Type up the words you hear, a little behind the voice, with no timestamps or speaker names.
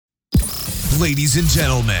Ladies and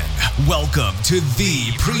gentlemen, welcome to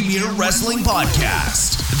the Premier Wrestling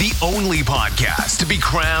Podcast. The only podcast to be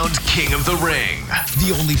crowned King of the Ring.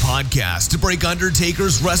 The only podcast to break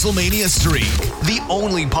Undertaker's WrestleMania streak. The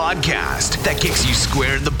only podcast that kicks you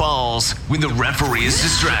square in the balls when the referee is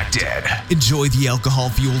distracted. Enjoy the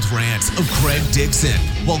alcohol-fueled rants of Craig Dixon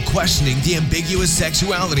while questioning the ambiguous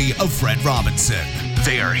sexuality of Fred Robinson.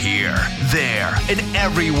 They are here, there, and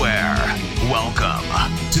everywhere. Welcome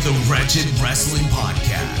to the Wretched Wrestling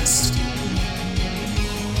Podcast.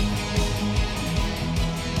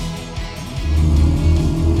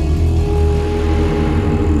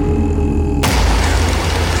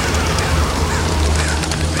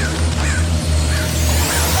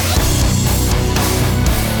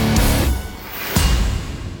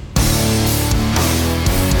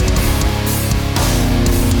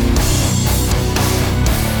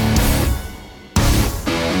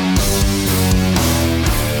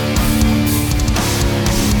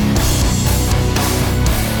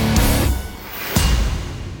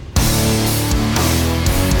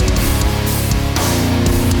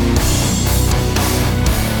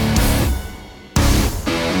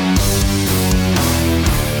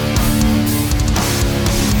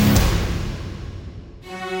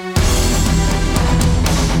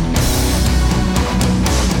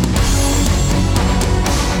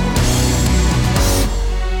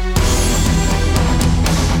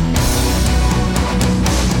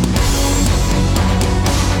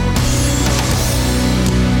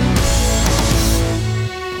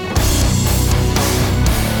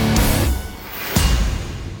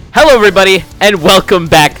 Hello, everybody, and welcome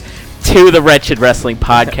back to the Wretched Wrestling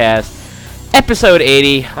Podcast, episode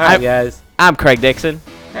 80. Hi, guys. I'm Craig Dixon.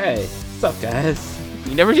 Hey, what's up, guys?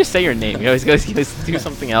 You never just say your name. You always go do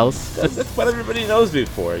something else. That's what everybody knows me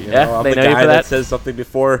for. You Yeah, know, I'm they the know you guy for that that? says something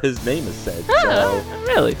before his name is said. Oh,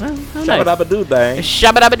 really? Well, nice. Shabba-dabba-doo, dang.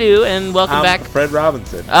 Shabba-dabba-doo, and welcome I'm back. Fred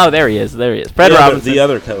Robinson. Oh, there he is. Fred Robinson. The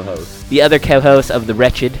other co-host. The other co-host of the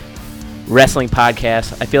Wretched Wrestling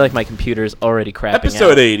Podcast. I feel like my computer's already crapping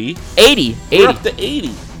Episode out. 80. 80. We're up to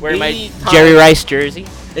 80. Wearing my 80 times- Jerry Rice jersey.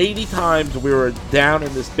 80 times we were down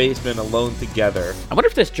in this basement alone together. I wonder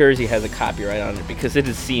if this jersey has a copyright on it because it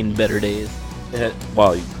has seen better days.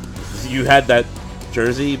 Well, you had that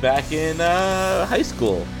jersey back in high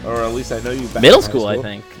school. Or at least I know you back Middle in high school, I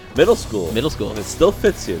think. Middle school. Middle school. And it still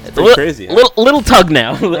fits you. It's It's pretty crazy. Huh? Little tug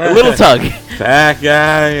now. A little tug. Fat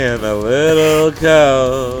guy in a little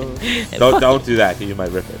coat. Don't do that, because you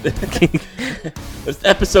might rip it. It's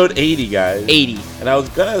episode 80, guys. 80. And I was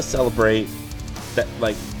gonna celebrate that,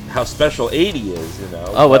 like how special 80 is, you know.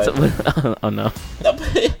 Oh, but, oh no.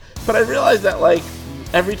 But I realized that like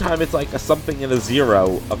every time it's like a something and a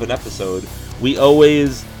zero of an episode, we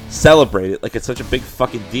always celebrate it like it's such a big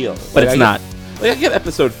fucking deal. But Like, it's not. Like I get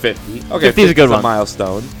episode 50. Okay, 50's a good one.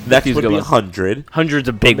 Milestone. Next 50's a would good be one. 100. 100's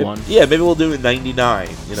a big Maybe- one. Yeah, maybe we'll do it 99.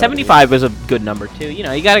 You know 75 was a good number too. You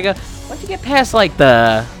know, you gotta go. Once you get past like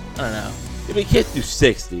the, I don't know. I mean, you can't do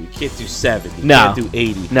 60. You can't do 70. You No. can't do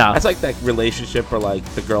 80. No. That's like that relationship where like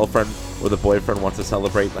the girlfriend or the boyfriend wants to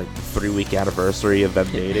celebrate like the 3-week anniversary of them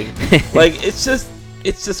dating. Like it's just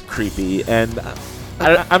creepy, and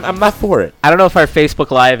I'm not for it. I don't know if our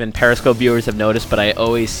Facebook Live and Periscope viewers have noticed, but I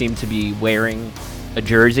always seem to be wearing a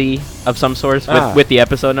jersey of some sort with the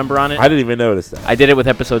episode number on it. I didn't even notice that. I did it with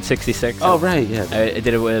episode 66. Oh right, yeah. I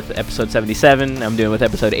did it with episode 77. I'm doing it with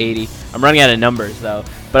episode 80. I'm running out of numbers though,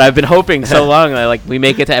 but I've been hoping so long that like we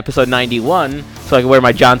make it to episode 91, so I can wear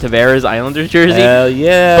my John Tavares Islanders jersey. Hell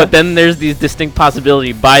yeah. But then there's these distinct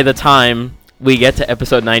possibility by the time we get to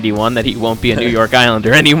episode 91 that he won't be a New York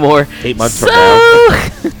Islander anymore. 8 months from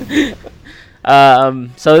now.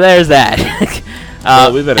 So there's that.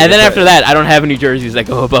 Well, we better and then get after that, I don't have any jerseys that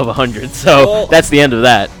go above 100. So Well- that's the end of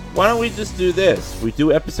that. Why don't we just do this? We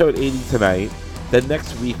do episode 80 tonight. Then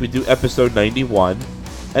next week we do episode 91.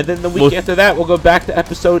 And then the week after that, we'll go back to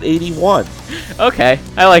episode 81. Okay,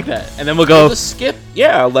 I like that. And then we'll We'll go, just skip,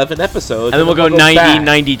 11 episodes. and then we'll go 90, back.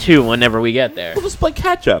 92 whenever we get there. We'll just play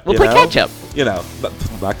catch up. We'll play catch up. You know,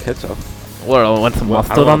 not catch up. What, want some I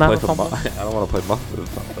mustard don't on wanna that? play I don't want to play mustard or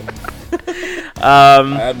something.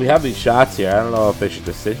 Um, We have these shots here. I don't know if they should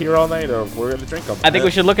just sit here all night or if we're going to drink them. I think we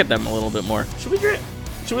should look at them a little bit more. Should we drink?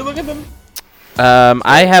 Should we look at them?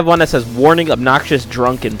 I have one that says warning obnoxious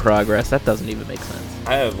drunk in progress. That doesn't even make sense.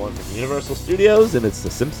 I have one from Universal Studios, and it's The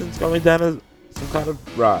Simpsons going down some kind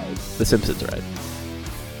of ride. The Simpsons ride.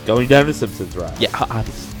 Going down the Simpsons ride. Yeah,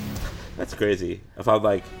 obviously. That's crazy. If I'm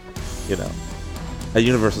like, at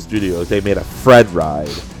Universal Studios, they made a Fred ride,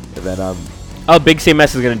 and then Oh, Big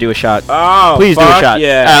CMS is going to do a shot. Oh, Please do a fuck shot.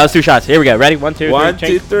 yeah. Let's do shots. Here we go. Ready? 1, 2, 3. One,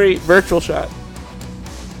 change. 2, 3. Virtual shot.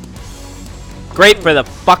 great for the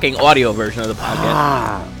fucking audio version of the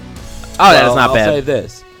podcast. That is not I'll bad. say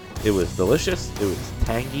this. It was delicious. It was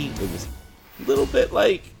tangy. It was a little bit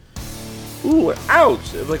like, ooh,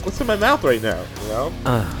 ouch. Like, what's in my mouth right now? You know?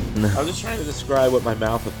 No. I'm just trying to describe what my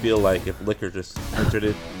mouth would feel like if liquor just entered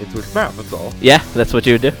it into its mouth. That's all. Yeah, that's what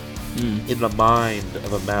you would do? In the mind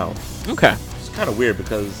of a mouth. Okay. It's kind of weird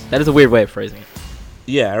because, That is a weird way of phrasing it.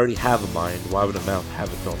 yeah, I already have a mind. Why would a mouth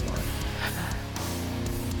have its own mind?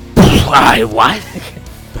 Why? What?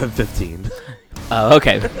 Pen 15. Oh,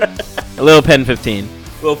 okay. A little Pen 15.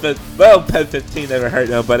 Pen 15 never hurt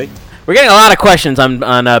nobody. We're getting a lot of questions on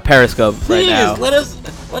Periscope Please, right now. let us.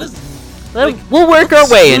 We'll work our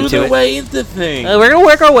way Smooth into our it. way into things. We're going to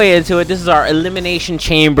work our way into it. This is our Elimination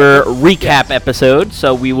Chamber recap episode.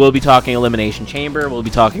 So we will be talking Elimination Chamber. We'll be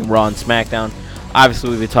talking Raw and SmackDown. Obviously,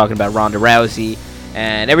 we'll be talking about Ronda Rousey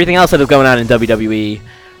and everything else that is going on in WWE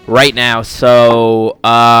right now. So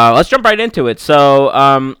let's jump right into it.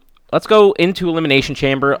 So let's go into Elimination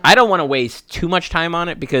Chamber. I don't want to waste too much time on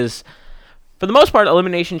it because, for the most part,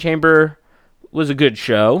 Elimination Chamber was a good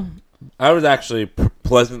show. I was actually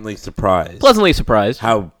pleasantly surprised. Pleasantly surprised.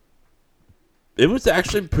 How it was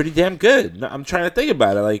actually pretty damn good. I'm trying to think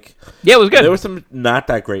about it. Like, Yeah, it was good. there were some not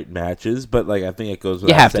that great matches, but like I think it goes You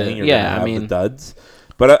without have to. saying. You're Yeah, gonna I have mean- the duds.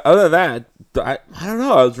 But other than that, I don't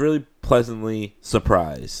know. I was really pleasantly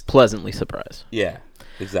surprised. Pleasantly surprised. Yeah,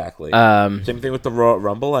 exactly. Um, Same thing with the Royal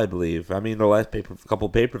Rumble, I believe. I mean, the last couple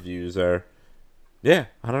pay-per-views are. Yeah,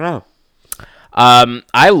 I don't know.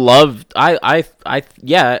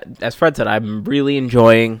 yeah, as Fred said, I'm really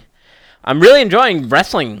enjoying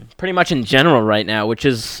wrestling pretty much in general right now, which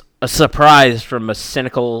is a surprise from a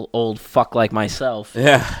cynical old fuck like myself.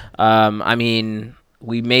 Yeah. I mean,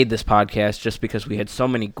 we made this podcast just because we had so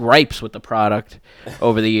many gripes with the product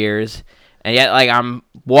over the years, and yet, like, I'm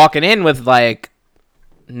walking in with, like,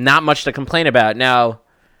 not much to complain about. Now,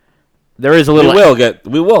 there is a little...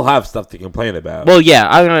 We will have stuff to complain about. Well, yeah,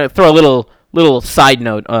 I'm going to throw a little side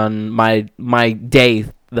note on my day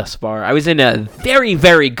thus far. I was in a very,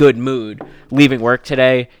 very good mood leaving work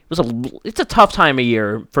today. It's a tough time of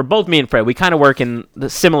year for both me and Fred. We kind of work in the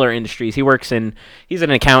similar industries. He's an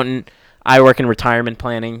accountant. I work in retirement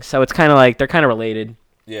planning. So it's kind of like they're kind of related.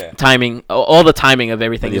 yeah. Timing, all the timing of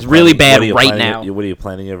everything What are is you really planning- bad what are you right planning- now. What are you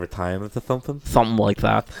planning your retirement or something? Something like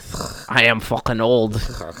that. I am fucking old.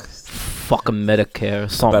 Fucking Medicare or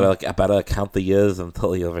something. I better count the years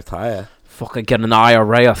until you retire. Fucking get an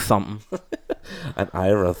IRA or something. An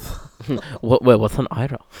IRA. What's an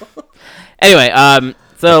IRA? Anyway,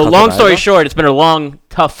 so Fucking long story IRA? short, it's been a long,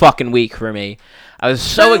 tough fucking week for me. I was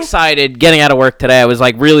so excited getting out of work today. I was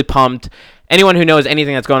like really pumped. Anyone who knows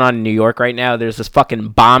anything that's going on in New York right now, there's this fucking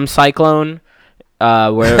bomb cyclone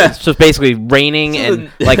where it's just basically raining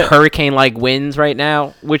and like hurricane-like winds right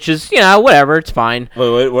now, which is, whatever, it's fine.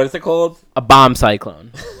 Wait, what is it called? A bomb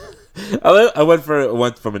cyclone. I went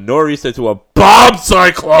from a nor'easter to a bomb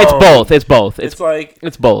cyclone. It's both. It's like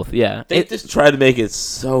It's both, yeah. they just try to make it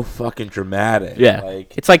so fucking dramatic. Yeah,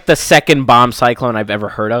 Like, it's like the second bomb cyclone I've ever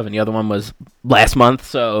heard of, and the other one was last month.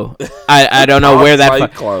 So I don't know where that.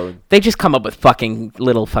 cyclone. They just come up with fucking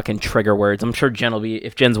little fucking trigger words. I'm sure Jen will be.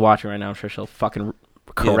 If Jen's watching right now, I'm sure she'll fucking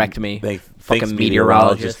correct me. Thanks, Fucking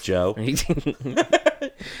meteorologist. Joe.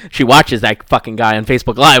 She watches that fucking guy on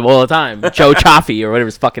Facebook Live all the time, Joe Chaffee or whatever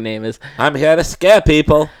his fucking name is. I'm here to scare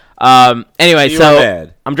people. Anyway, You so were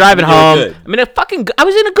mad. I'm driving You were home. good. I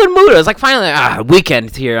was in a good mood. I was like, finally,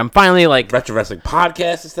 weekend's here. I'm finally like, Retro Wrestling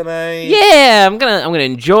Podcast is tonight. yeah, I'm gonna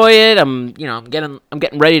enjoy it. I'm getting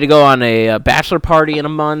ready to go on a bachelor party in a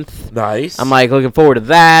month. Nice. I'm like looking forward to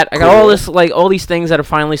that. I got all Cool. this all these things that are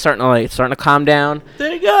finally starting to calm down.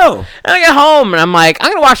 there you go. And I get home and I'm like,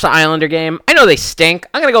 I'm gonna watch the Islander game. I know they stink.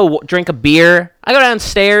 I'm gonna go drink a beer. I go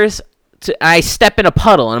downstairs. I step in a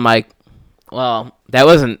puddle and I'm like, well, that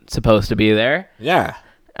wasn't supposed to be there. Yeah.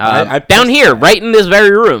 I pissed- down here, right in this very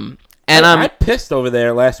room. And I pissed over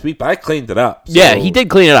there last week, but I cleaned it up. So yeah, he did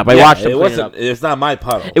clean it up. I watched him it clean it up. wasn't. It's not my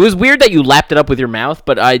puddle. It was weird that you lapped it up with your mouth,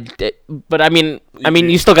 but I mean,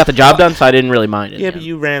 you still got the job done, so I didn't really mind it. Yeah, but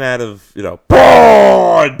you ran out of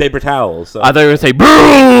board paper towels. So. I thought you were gonna say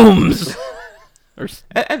brooms.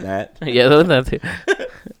 and that. Yeah, that too.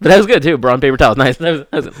 But that was good too. Brown paper towels, nice. That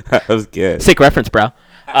was That was good. sick reference, bro.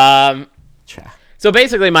 Cha. So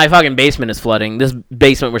basically, my fucking basement is flooding. This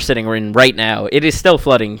basement we're sitting in right now, it is still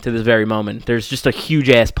flooding to this very moment. There's just a huge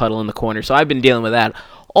ass puddle in the corner. So I've been dealing with that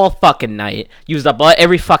all fucking night. Used up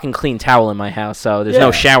every fucking clean towel in my house. So there's no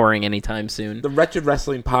Yeah. showering anytime soon. The Wretched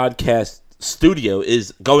Wrestling Podcast studio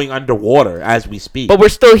is going underwater as we speak. But we're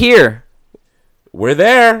still here. We're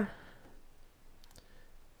there.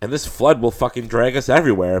 And this flood will fucking drag us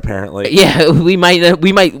everywhere, apparently. Yeah, we might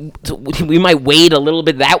wade a little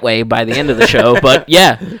bit that way by the end of the show, but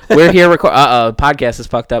yeah, we're here. Podcast is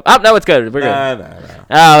fucked up. Oh no, it's good. We're good. No.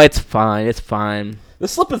 Oh, it's fine. It's fine. The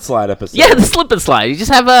slip and slide episode. Yeah, the slip and slide. You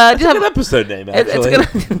just have an episode name. Actually,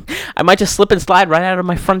 I might just slip and slide right out of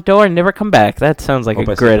my front door and never come back. That sounds like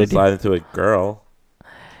a great idea. Slide into a girl.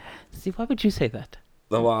 See, why would you say that?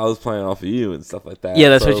 Well, I was playing off of you and stuff like that. Yeah,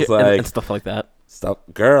 that's so what you like, and stuff like that.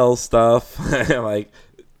 Girl stuff, like,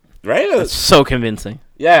 right? That's so convincing.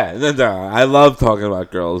 Yeah, no, I love talking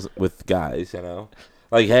about girls with guys. You know,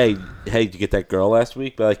 like, hey, did you get that girl last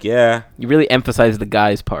week? But like, yeah. You really emphasize the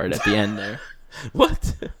guys part at the end there.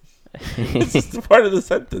 What? It's just part of the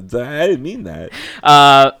sentence. I didn't mean that.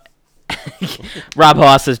 Rob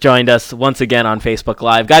Haas has joined us once again on Facebook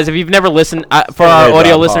Live. Guys, if you've never listened, for our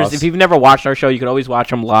audio listeners, if you've never watched our show, you can always watch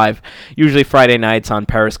them live, usually Friday nights on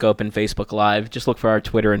Periscope and Facebook Live. Just look for our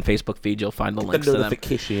Twitter and Facebook feed. You'll find the links to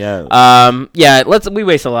them. Yeah, we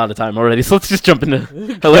waste a lot of time already, so let's just jump into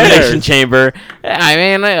Elimination Chamber. I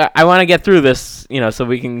mean, I want to get through this, so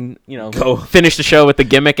we can, finish the show with the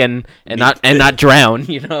gimmick and not drown,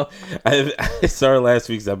 I saw last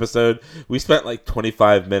week's episode. We spent like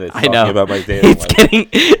 25 minutes talking about my day.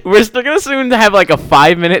 We're still gonna soon have like a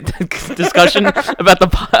 5-minute discussion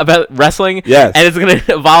about wrestling. Yes, and it's gonna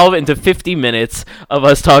evolve into 50 minutes of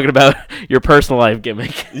us talking about your personal life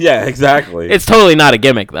gimmick. Yeah, exactly. It's totally not a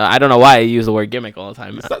gimmick though. I don't know why I use the word gimmick all the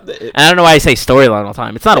time. And I don't know why I say storyline all the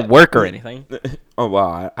time. It's not a work or anything. Oh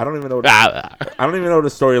wow, I don't even know. I don't even know what a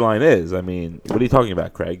storyline is. I mean, what are you talking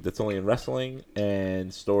about, Craig? That's only in wrestling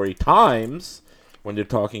and story times. When you're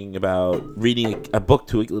talking about reading a book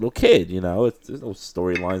to a little kid, there's no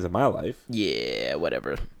storylines in my life. Yeah,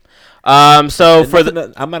 whatever. I'm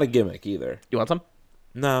not a gimmick either. You want some?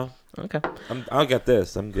 No. Okay. I'll get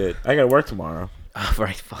this. I'm good. I got to work tomorrow. Oh,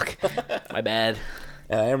 right. Fuck. My bad.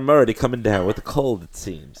 I'm already coming down with a cold, it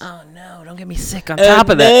seems. Oh, no. Don't get me sick on top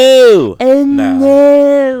of that. No.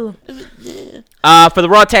 No. For the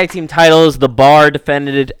Raw Tag Team titles, The Bar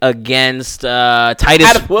defended against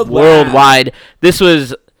Titus Worldwide. This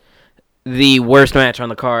was the worst match on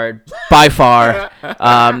the card by far.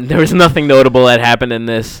 There was nothing notable that happened in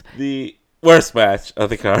this. The worst match of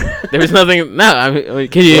the card. There was nothing. No, I mean,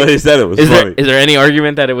 can you? Well, he said it was funny. Is there any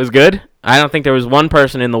argument that it was good? I don't think there was one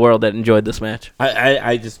person in the world that enjoyed this match.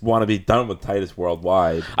 I just want to be done with Titus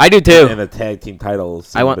Worldwide. I do too. And the tag team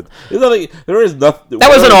titles. There is nothing. That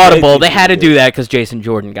wasn't audible. They had to do that because Jason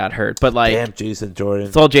Jordan got hurt. But like, damn Jason Jordan.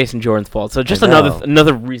 It's all Jason Jordan's fault. So just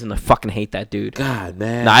another reason to fucking hate that dude. God,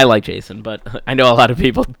 man. No, I like Jason, but I know a lot of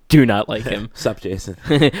people do not like him. What's up, Jason?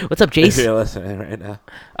 What's up, Jason? If you're listening right now.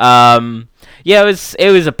 Yeah,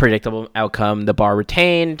 it was a predictable outcome. The Bar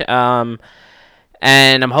retained.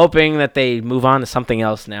 And I'm hoping that they move on to something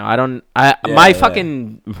else now. My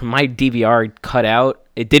DVR cut out.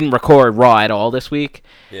 It didn't record Raw at all this week.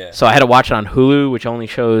 Yeah. So I had to watch it on Hulu, which only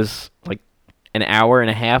shows like an hour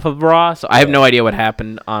and a half of Raw. So I have no idea what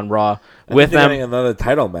happened on Raw with them. Getting another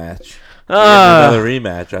title match. Another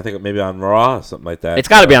rematch. I think maybe on Raw or something like that. It's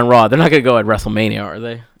got to be on Raw. They're not going to go at WrestleMania, are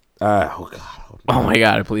they? Oh God. Oh my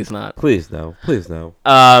God! Please not. Please no. Please no.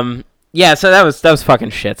 Yeah, so that was fucking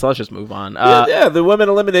shit. So let's just move on. The Women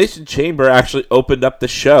Elimination Chamber actually opened up the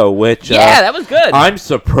show, which that was good. I'm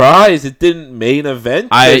surprised it didn't main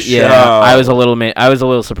event. Show. I was a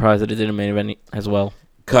little surprised that it didn't main event as well.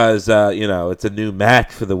 Because it's a new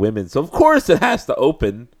match for the women, so of course it has to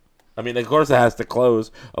open. I mean, of course it has to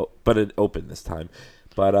close, but it opened this time.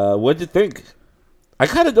 But what'd you think? I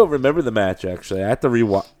kind of don't remember the match actually. I have to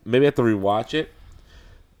rewatch it.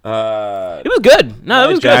 It was good. No, it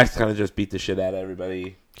was Jax good. kind of just beat the shit out of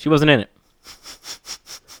everybody. She wasn't in it.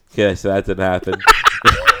 Okay, so that didn't happen.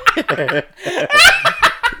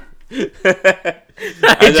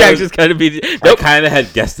 Jax just kind of beat. Nope. I kind of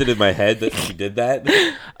had guessed it in my head that she did that.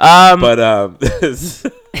 But I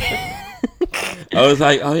was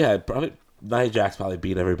like, oh yeah, probably Nia Jax probably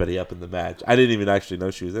beat everybody up in the match. I didn't even actually know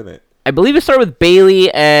she was in it. I believe it started with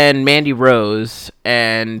Bayley and Mandy Rose,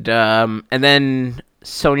 and then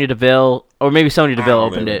Sonya Deville, or maybe Sonya Deville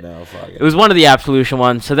opened it. It was one of the Absolution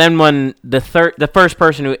ones. So then when the first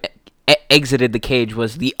person who exited the cage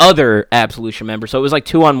was the other Absolution member. So it was like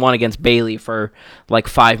 2-on-1 against Bayley for like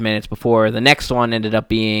 5 minutes before the next one ended up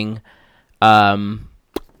being. I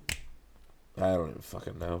don't even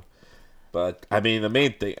fucking know. But I mean, the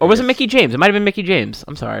main thing. Or was it Mickie James? It might have been Mickie James.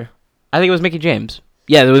 I'm sorry. I think it was Mickie James.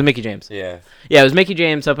 Yeah, it was Mickie James. Yeah. Yeah, it was Mickie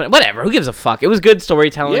James. Whatever. Who gives a fuck? It was good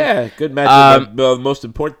storytelling. Yeah, good match. The most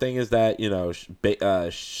important thing is that,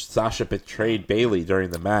 Sasha betrayed Bayley during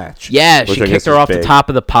the match. Yeah, she kicked her off the top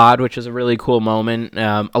of the pod, which was a really cool moment.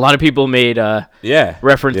 A lot of people made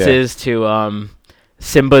references to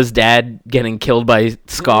Simba's dad getting killed by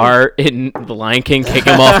Scar in The Lion King, kick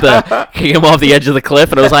him off the edge of the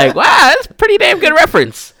cliff, and I was like, wow, that's a pretty damn good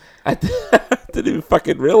reference. I didn't even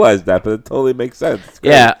fucking realize that, but it totally makes sense.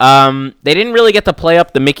 Yeah, they didn't really get to play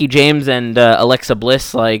up the Mickie James and Alexa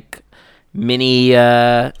Bliss mini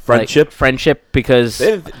friendship because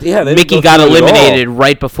Mickie got eliminated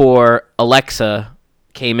right before Alexa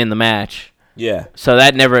came in the match. Yeah. So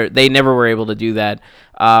they never were able to do that.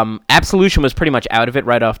 Absolution was pretty much out of it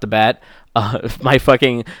right off the bat. My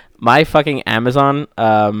fucking Amazon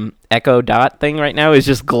Echo Dot thing right now is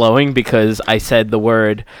just glowing because I said the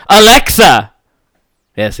word Alexa.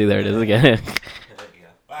 Yeah, see, there it is again. There you go.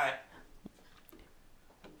 Bye.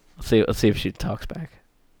 Let's see if she talks back.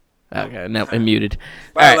 Okay, no, I'm muted.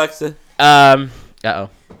 Bye, right. Alexa. Uh-oh.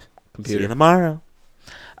 Computer. See you tomorrow.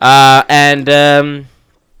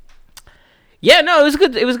 Yeah, no, it was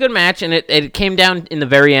good. It was a good match, and it came down in the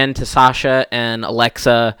very end to Sasha and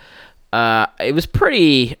Alexa. It was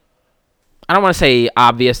pretty. I don't want to say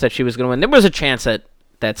obvious that she was going to win. There was a chance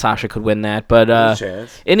that Sasha could win that, but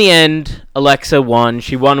in the end, Alexa won.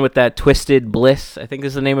 She won with that Twisted Bliss, I think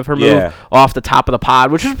is the name of her move, off the top of the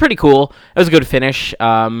pod, which was pretty cool. It was a good finish.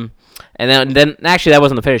 And then actually that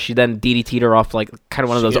wasn't the finish. She then DDT'd her off like kind of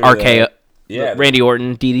one of those RKO. Yeah, Randy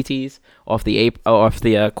Orton DDTs off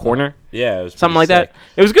the corner. Yeah, it was something like sick. that.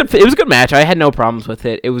 It was good. It was a good match. I had no problems with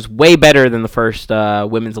it. It was way better than the first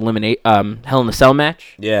women's Hell in a Cell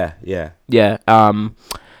match. Yeah.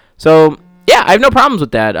 So yeah, I have no problems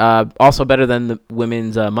with that. Also better than the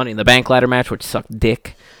women's Money in the Bank ladder match, which sucked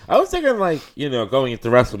dick. I was thinking going into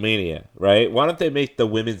WrestleMania, right? Why don't they make the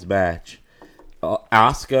women's match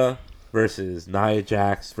Asuka versus Nia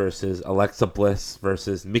Jax versus Alexa Bliss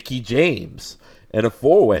versus Mickie James in a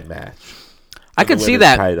 4-way match? I could see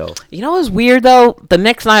that. Title. You know what's weird though? The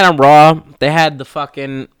next night on Raw, they had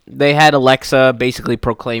Alexa basically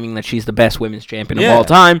proclaiming that she's the best women's champion of all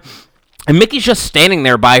time, and Mickey's just standing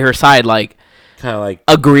there by her side, kind of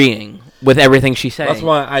agreeing with everything she's saying. That's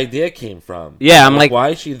why idea came from. Yeah, I'm like, why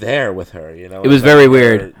is she there with her? It was very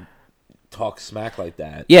weird. Talk smack like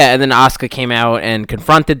that. Yeah, and then Asuka came out and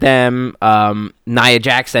confronted them. Nia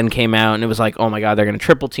Jax then came out, and it was like, oh my god, they're gonna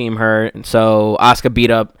triple team her. And so Asuka beat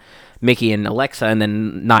up Mickie and Alexa, and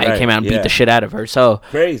then Nia came out and beat the shit out of her. So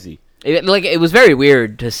crazy. It was very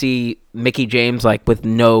weird to see Mickie James with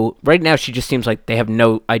no. Right now, she just seems like they have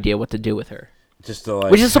no idea what to do with her. Just to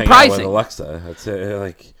which is hang surprising. Out with Alexa, that's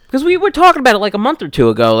it. Because we were talking about it a month or two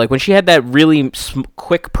ago, when she had that really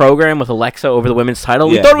quick program with Alexa over the women's title.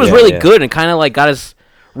 We thought it was really good and kind of got us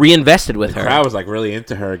reinvested with her. The crowd was really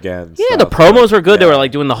into her again. Yeah, the promos were good. They were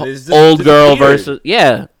doing the old girl versus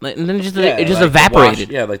and then it just evaporated.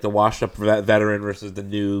 The washed up veteran versus the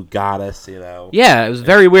new goddess. Yeah, it was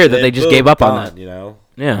very weird that they just gave up on that.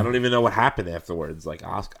 Yeah, I don't even know what happened afterwards. I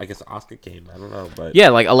guess Asuka came. I don't know, but yeah,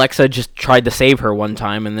 Alexa just tried to save her one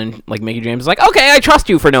time, and then Mickie James is like, "Okay, I trust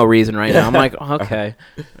you for no reason right now." I'm like, "Okay,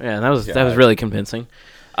 yeah, that was really convincing."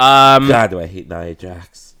 God, do I hate Nia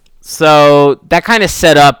Jax? So that kind of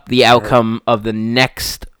set up the outcome of the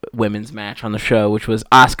next women's match on the show, which was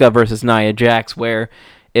Asuka versus Nia Jax, where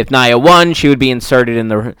if Nia won, she would be inserted in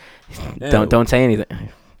the don't say anything.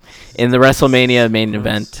 In the WrestleMania main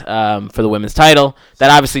event for the women's title. That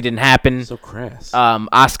obviously didn't happen. So crass.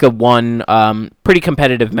 Asuka won. Pretty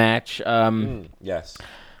competitive match. Yes.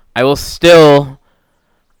 I will still...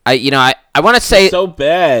 I want to say... So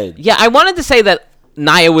bad. Yeah, I wanted to say that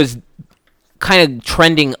Nia was kind of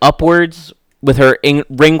trending upwards with her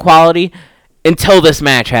ring quality until this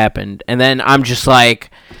match happened. And then I'm just like...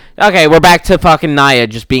 Okay, we're back to fucking Nia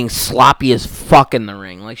just being sloppy as fuck in the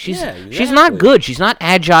ring. She's not good. She's not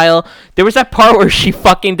agile. There was that part where she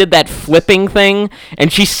fucking did that flipping thing,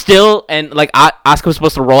 and she still Asuka was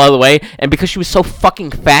supposed to roll out of the way, and because she was so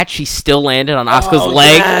fucking fat, she still landed on Asuka's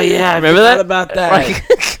leg. Yeah, remember I that? About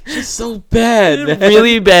that. She's so bad, man.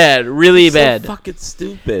 Really bad, really bad. So fucking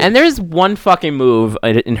stupid. And there's one fucking move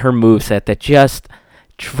in her moveset that just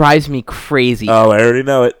drives me crazy. Oh, I already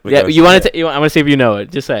know it. Yeah, I want to see if you know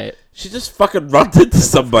it. Just say it. She just fucking runs into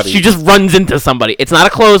somebody. She just runs into somebody. It's not a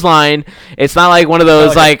clothesline. It's not one of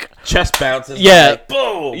those chest bounces. Yeah.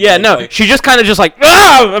 Boom. Yeah, no. She just kind of just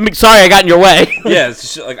ah! I'm sorry, I got in your way. Yeah,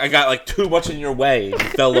 it's just, I got too much in your way and you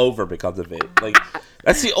fell over because of it.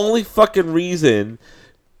 That's the only fucking reason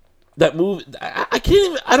that move, I can't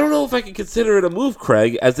even. I don't know if I can consider it a move,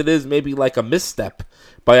 Craig, as it is maybe like a misstep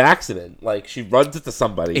by accident. Like she runs into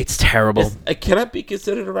somebody. It's terrible. Can it be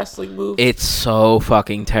considered a wrestling move? It's so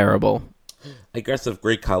fucking terrible. I guess if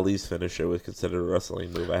Great Khali's finisher was considered a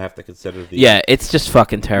wrestling move, I have to consider the. Yeah, it's just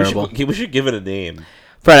fucking terrible. We should give it a name.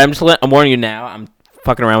 Fred, I'm warning you now. I'm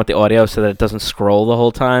fucking around with the audio so that it doesn't scroll the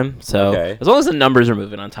whole time. So as long as the numbers are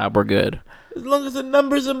moving on top, we're good. As long as the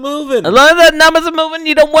numbers are moving. As long as the numbers are moving,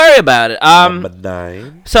 you don't worry about it. Number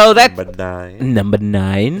 9. So that's Number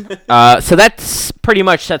 9. So that's pretty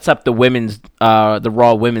much sets up the the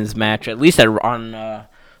Raw women's match, at least on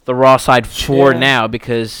the Raw side for now,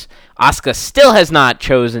 because Asuka still has not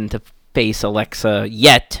chosen to face Alexa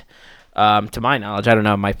yet. To my knowledge, I don't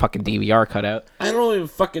know. My fucking DVR cut out. I don't even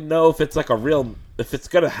fucking know if it's like if it's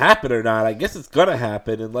gonna happen or not. I guess it's gonna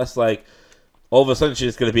happen unless like all of a sudden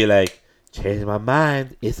she's gonna be like, change my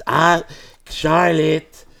mind. It's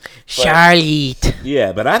Charlotte. Charlotte.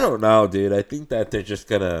 Yeah, but I don't know, dude. I think that they're just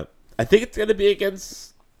gonna. I think it's gonna be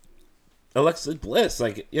against Alexa Bliss.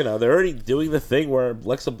 Like, you know, they're already doing the thing where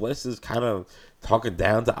Alexa Bliss is kind of talking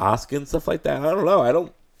down to Asuka and stuff like that. I don't know.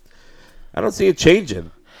 I don't see it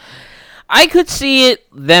changing. I could see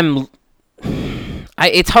them.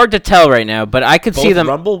 It's hard to tell right now, but I could see them.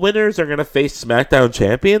 Rumble winners are gonna face SmackDown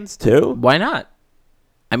champions too. Why not?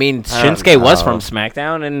 I mean, Shinsuke was from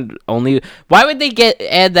SmackDown, and why would they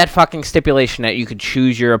add that fucking stipulation that you could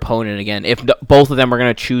choose your opponent again if both of them were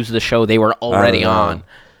going to choose the show they were already on?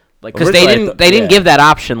 Like, because they didn't give that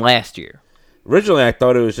option last year. Originally, I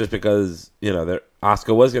thought it was just because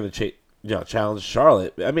Asuka was going to challenge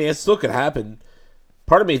Charlotte. I mean, it still could happen.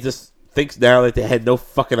 Part of me just thinks now that they had no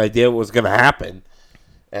fucking idea what was going to happen,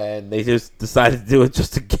 and they just decided to do it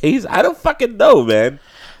just in case. I don't fucking know, man.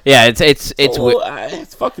 Yeah, it's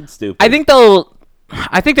fucking stupid. I think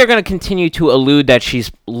they're going to continue to allude that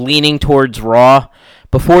she's leaning towards Raw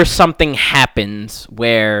before something happens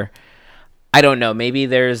where, I don't know, maybe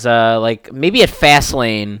there's maybe at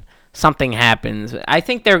Fastlane something happens. I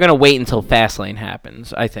think they're going to wait until Fastlane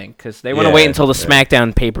happens, I think, because they want to wait until the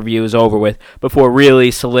SmackDown pay-per-view is over with before really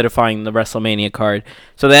solidifying the WrestleMania card.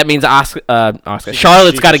 So that means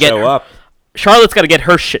Charlotte's got to get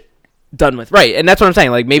her shit done with, right? And that's what I'm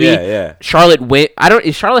saying. Like, maybe Charlotte win.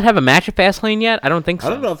 Is Charlotte have a match at Fastlane yet? I don't think so. I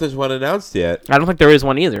don't know if there's one announced yet. I don't think there is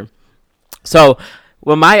one either. So,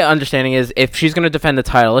 well, my understanding is if she's going to defend the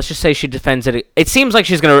title, let's just say she defends it. It seems like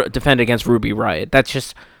she's going to defend against Ruby Riott.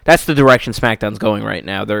 That's the direction SmackDown's going right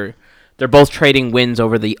now. They're both trading wins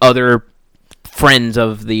over the other friends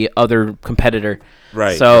of the other competitor.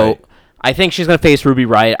 Right. So. Right. I think she's going to face Ruby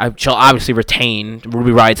Riott. She'll obviously retain.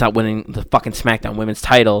 Ruby Riott's not winning the fucking SmackDown Women's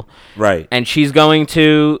title. Right. And she's going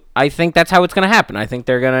to... I think that's how it's going to happen. I think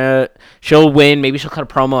she'll win. Maybe she'll cut a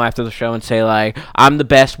promo after the show and say, like, I'm the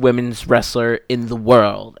best women's wrestler in the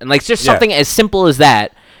world. And, like, just something as simple as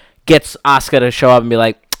that gets Asuka to show up and be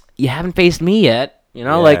like, you haven't faced me yet. You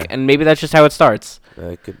know? Like, and maybe that's just how it starts.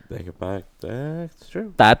 They could back. That's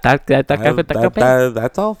true. That's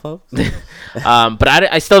all, folks. But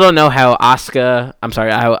I still don't know how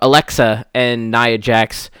how Alexa and Nia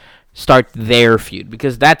Jax start their feud,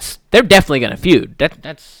 because they're definitely gonna feud.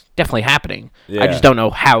 That's definitely happening. Yeah. I just don't know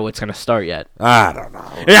how it's gonna start yet. I don't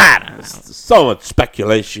know. So much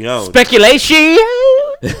speculation. So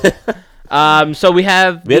we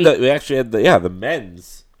actually had the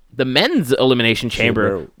men's. The men's Elimination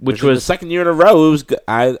Chamber, which was the second year in a row. It was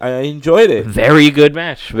I enjoyed it. Very good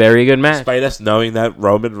match. Despite us knowing that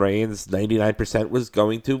Roman Reigns 99% was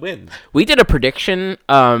going to win. We did a prediction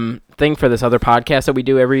thing for this other podcast that we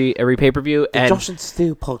do every pay-per-view. The Josh and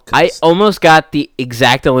Stu podcast. I almost got the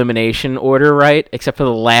exact elimination order right, except for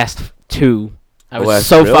the last two. I was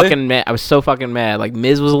fucking mad. I was so fucking mad. Like,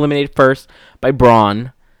 Miz was eliminated first by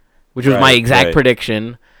Braun, which was my exact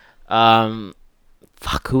prediction.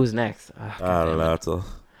 Fuck, who was next? I don't know.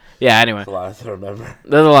 Anyway. There's a lot to remember.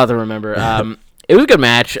 There's a lot to remember. It was a good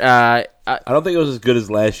match. I don't think it was as good as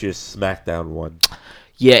last year's SmackDown one.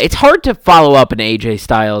 Yeah, it's hard to follow up an AJ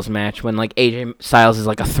Styles match when, like, AJ Styles is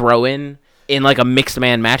like a throw-in in like a mixed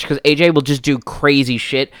man match, because AJ will just do crazy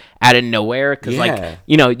shit out of nowhere, because like,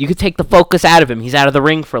 you know, you could take the focus out of him. He's out of the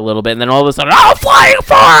ring for a little bit, and then all of a sudden, flying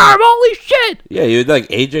forearm, holy shit. Yeah, you had like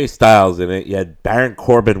AJ Styles in it. You had Baron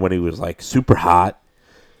Corbin when he was like super hot.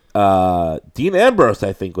 Dean Ambrose,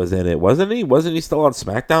 I think, was in it, wasn't he? Wasn't he still on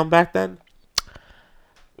SmackDown back then?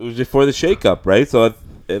 It was before the shakeup, right? So,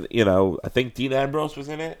 I think Dean Ambrose was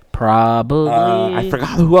in it. Probably. I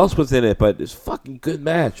forgot who else was in it, but it's a fucking good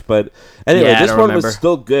match. But anyway, this one was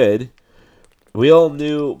still good. We all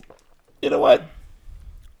knew, you know what?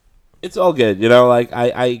 It's all good. You know, like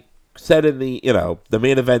I said in the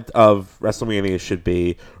main event of WrestleMania should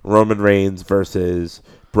be Roman Reigns versus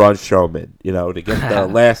Braun Strowman, to get the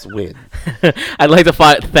last win. I'd like to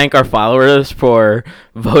thank our followers for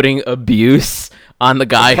voting abuse on the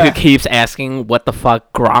guy who keeps asking what the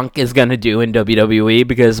fuck Gronk is going to do in WWE,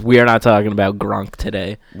 because we are not talking about Gronk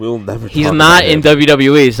today. We'll never He's not in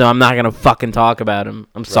WWE, so I'm not going to fucking talk about him.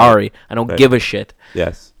 I'm sorry. I don't give a shit.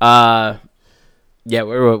 Yes. Yeah,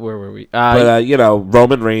 where were we?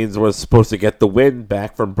 Roman Reigns was supposed to get the win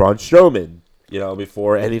back from Braun Strowman,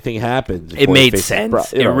 before anything happened. It made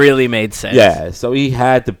sense. It really made sense. Yeah, so he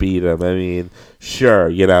had to beat him. I mean,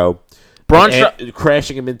 sure,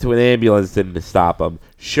 crashing him into an ambulance didn't stop him.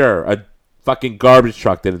 Sure, a fucking garbage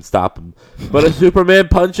truck didn't stop him. But a Superman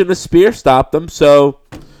punch and a spear stopped him, so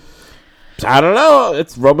I don't know.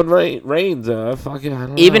 It's Roman Reigns. I don't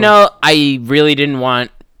know. Even though I really didn't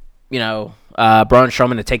want, Braun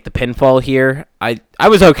Strowman to take the pinfall here, I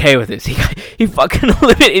was okay with this. He fucking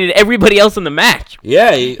eliminated everybody else in the match.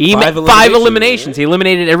 Yeah, he made 5 eliminations. He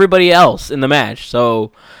eliminated everybody else in the match.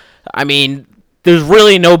 So, I mean, there's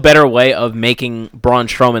really no better way of making Braun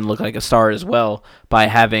Strowman look like a star as well by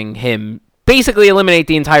having him basically eliminate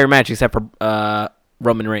the entire match except for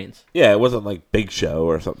Roman Reigns. Yeah, it wasn't like Big Show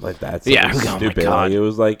or something like that. Stupid. My God. It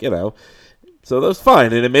was like, so that was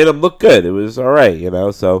fine, and it made him look good. It was all right,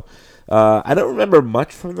 so I don't remember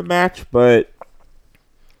much from the match, but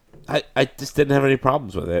I just didn't have any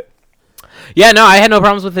problems with it. Yeah, no, I had no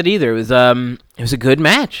problems with it either. It was a good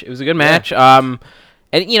match. It was a good match. And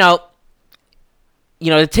the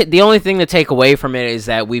only thing to take away from it is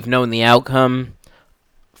that we've known the outcome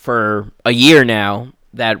for a year now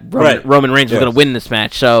that Roman Reigns was going to win this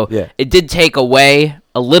match. So it did take away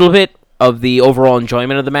a little bit of the overall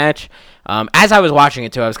enjoyment of the match. As I was watching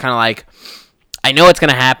it too, I was kind of like, I know it's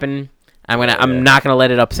going to happen. I'm not gonna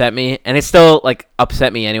let it upset me, and it still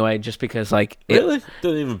upset me anyway, just because it really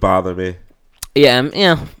doesn't even bother me. Yeah,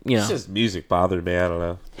 It's just music bothered me. I don't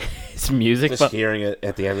know. It's music. Just hearing it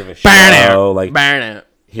at the end of a show,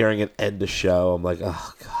 hearing it end the show, I'm like,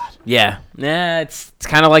 oh god. Yeah, it's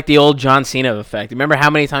kind of like the old John Cena effect. Remember how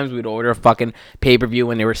many times we'd order a fucking pay-per-view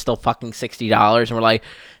when they were still fucking $60, and we're like,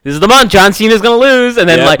 this is the month John Cena's gonna lose, and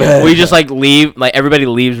then we just leave, everybody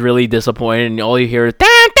leaves really disappointed, and all you hear is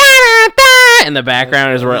in the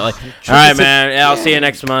background is where all right, man, I'll see you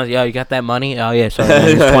next month. Yeah, you got that money? Oh yeah, so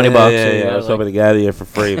 $20. Yeah, I was hoping to get out of here for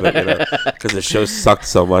free, but because the show sucked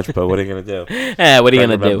so much. But what are you gonna do? Yeah, what are you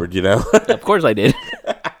gonna do? Of course I did.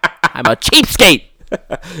 I'm a cheapskate.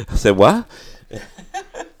 I said what?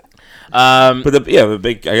 But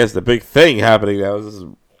the big thing happening now is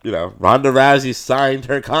Ronda Rousey signed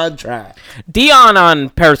her contract. Dion on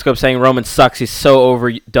Periscope saying Roman sucks. He's so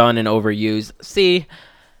overdone and overused. See,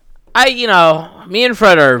 me and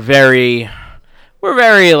Fred are very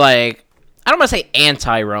I don't want to say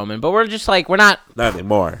anti-Roman, but we're just we're not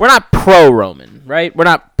anymore. We're not pro-Roman, right? We're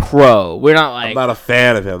not pro. We're not I'm not a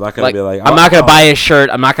fan of him. I'm not gonna be I'm not gonna buy his shirt.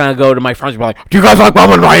 I'm not gonna go to my friends and be like, do you guys like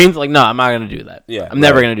Roman Reigns? No, I'm not gonna do that. Yeah, I'm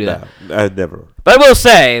never gonna do that. I'd never. But I will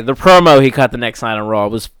say the promo he cut the next night on Raw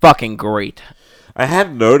was fucking great. I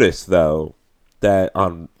have noticed though that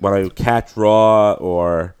when I catch Raw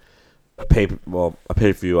or a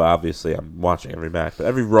pay-per-view, obviously I'm watching every match, but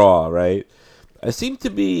every Raw, right? I seem to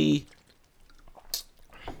be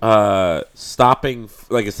stopping,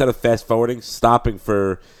 instead of fast forwarding, stopping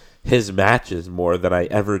for his matches more than I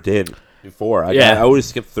ever did before. I always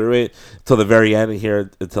skip through it till the very end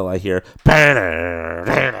until I hear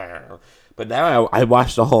but now I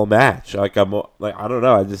watch the whole match. I don't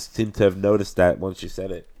know, I just seem to have noticed that once you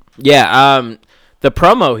said it. Yeah, the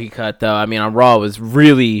promo he cut though, on Raw was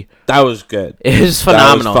really, that was good. It was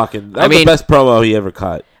phenomenal. That was the best promo he ever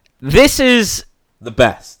cut. This is the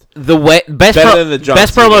best. Best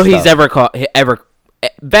promo he's ever caught.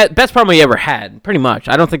 Best promo he ever had, pretty much.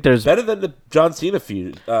 I don't think there's better than the John Cena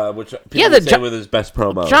feud, which people say with his best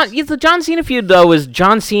promos. The John Cena feud though was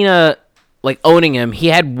John Cena owning him. He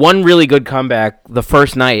had one really good comeback the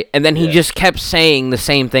first night, and then he just kept saying the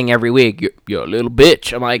same thing every week. You're a little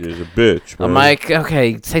bitch. I'm like, you're a bitch. Man. I'm like,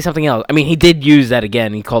 okay, say something else. He did use that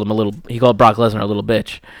again. He called Brock Lesnar a little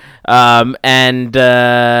bitch. And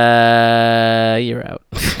you're out.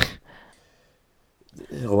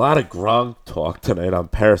 A lot of Gronk talk tonight on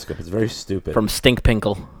Periscope. It's very stupid. From Stink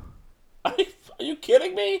Pinkle. Are you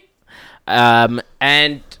kidding me? And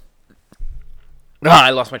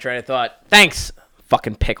I lost my train of thought. Thanks,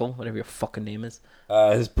 fucking Pickle, whatever your fucking name is.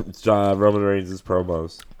 Roman Reigns'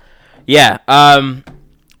 promos. Yeah.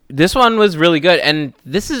 This one was really good, and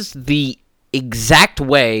this is the exact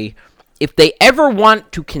way. If they ever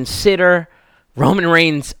want to consider Roman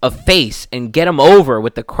Reigns a face and get him over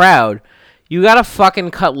with the crowd, you gotta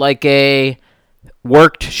fucking cut like a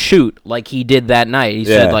worked shoot like he did that night. He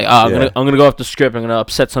said like, "Oh, I'm gonna go off the script. I'm gonna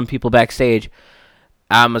upset some people backstage."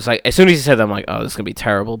 I was like, as soon as he said that, I'm like, "Oh, this is gonna be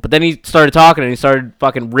terrible." But then he started talking and he started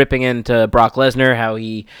fucking ripping into Brock Lesnar, how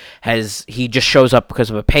he just shows up because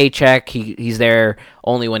of a paycheck. He's there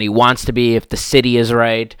only when he wants to be, if the city is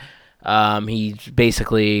right. He's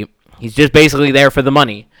just basically there for the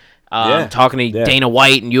money. Talking to Dana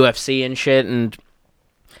White and UFC and shit, and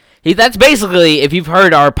that's basically, if you've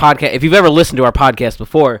heard our podcast, if you've ever listened to our podcast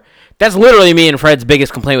before, that's literally me and Fred's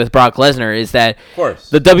biggest complaint with Brock Lesnar, is that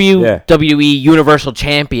the WWE Universal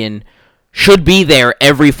Champion should be there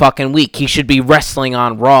every fucking week. He should be wrestling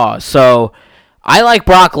on Raw. So I like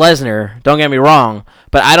Brock Lesnar, don't get me wrong,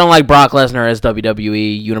 but I don't like Brock Lesnar as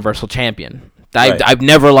WWE Universal Champion. I've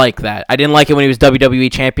never liked that. I didn't like it when he was WWE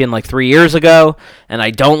Champion like 3 years ago, and I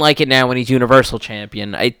don't like it now when he's Universal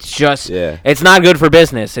Champion. It's just, it's not good for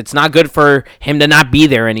business. It's not good for him to not be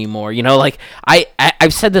there anymore. You know, like,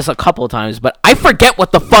 I've said this a couple of times, but I forget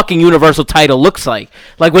what the fucking Universal title looks like.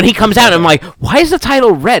 Like, when he comes out, I'm like, why is the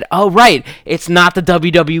title red? Oh, right, it's not the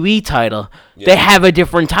WWE title. They have a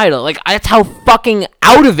different title. Like, that's how fucking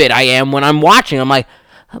out of it I am when I'm watching. I'm like,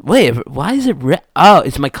 wait, why is it red? Oh,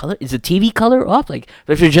 is my color? Is the TV color off? Like,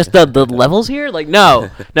 there's just the levels here? Like, no,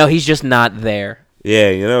 he's just not there.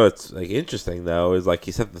 Yeah, you know, it's like interesting though. Is like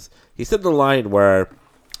he said the line where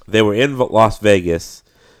they were in Las Vegas.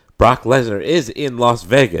 Brock Lesnar is in Las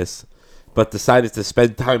Vegas, but decided to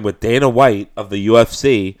spend time with Dana White of the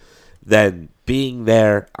UFC than being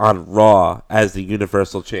there on Raw as the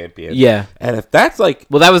Universal Champion. Yeah. And if that's like...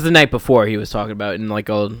 Well, that was the night before he was talking about in like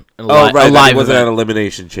a live it wasn't an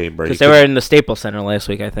Elimination Chamber. Because they were in the Staples Center last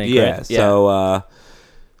week, I think. Yeah, right? So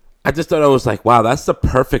I just thought, I was like, wow, that's the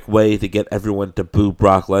perfect way to get everyone to boo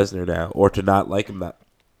Brock Lesnar now, or to not like him that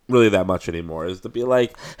much anymore, is to be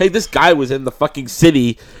like, hey, this guy was in the fucking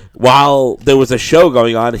city while there was a show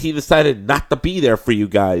going on. He decided not to be there for you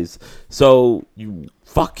guys. So you...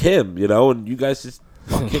 fuck him, you know, and you guys just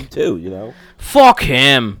fuck him too, you know. Fuck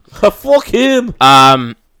him. Fuck him.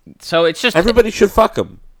 So it's just everybody should fuck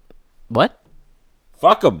him. What?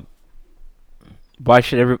 Fuck him. Why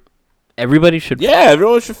should everybody should? Yeah,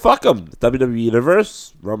 everyone should fuck him. WWE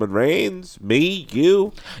Universe, Roman Reigns, me,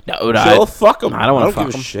 you. No, fuck him. I don't want to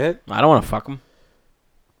fuck him. Shit. I don't want to fuck him.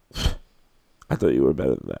 I thought you were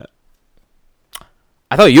better than that.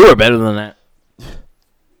 I thought you were better than that.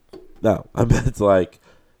 No, I meant it's like,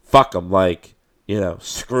 fuck him, like, you know,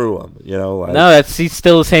 screw him, you know. Like, no, he's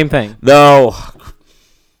still the same thing. No.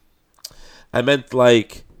 I meant,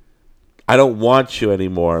 like, I don't want you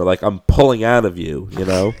anymore. Like, I'm pulling out of you, you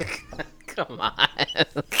know. Come on.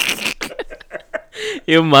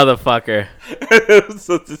 You motherfucker. It was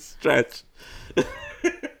such a stretch.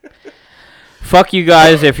 Fuck you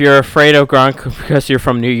guys if you're afraid of Gronk because you're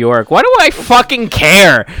from New York. Why do I fucking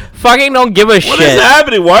care? Fucking don't give a shit. What is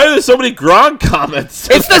happening? Why are there so many Gronk comments?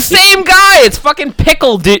 It's the same guy. It's fucking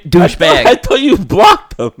Pickle douchebag. I thought you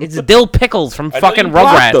blocked them. It's Dill Pickles from fucking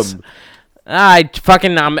Rugrats.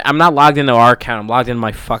 I'm not logged into our account. I'm logged into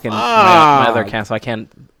my fucking my other account, so I can't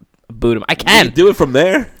boot him. I can do it from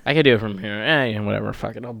there. I can do it from here. Whatever.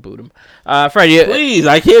 Fuck it. I'll boot him. Fred, please.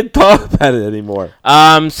 I can't talk about it anymore.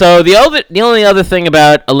 So the only other thing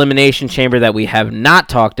about Elimination Chamber that we have not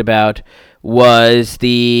talked about was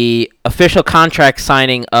the official contract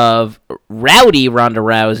signing of Rowdy Ronda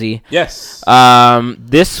Rousey. Yes.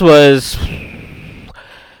 This was.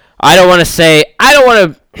 I don't want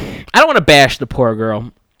to bash the poor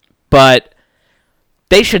girl, but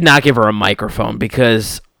they should not give her a microphone,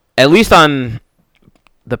 because at least on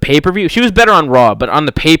the pay-per-view, she was better on Raw, but on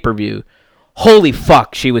the pay-per-view, holy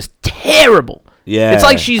fuck, she was terrible. Yeah. It's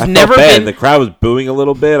like she's I never felt bad. been... The crowd was booing a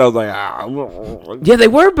little bit. I was like, Yeah, they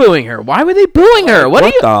were booing her. Why were they booing her? What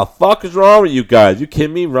the fuck is wrong with you guys? You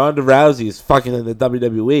kidding me? Ronda Rousey is fucking in the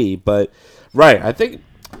WWE, but... Right, I think...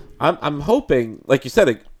 I'm hoping, like you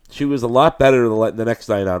said, she was a lot better the next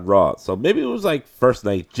night on Raw. So maybe it was like first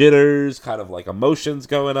night jitters, kind of like emotions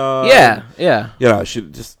going on. Yeah. You know, she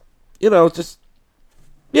just...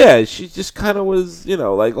 Yeah, she just kind of was,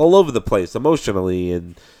 like all over the place emotionally,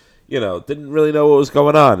 and, didn't really know what was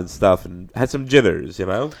going on and stuff, and had some jitters,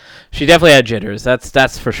 She definitely had jitters.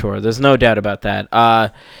 That's for sure. There's no doubt about that.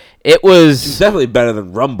 She's definitely better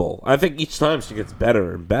than Rumble. I think each time she gets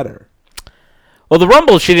better and better. Well, the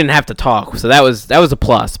Rumble, she didn't have to talk, so that was a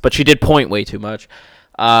plus, but she did point way too much.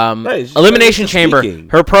 Elimination Chamber,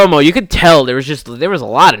 her promo, you could tell there was a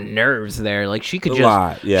lot of nerves there. Like, she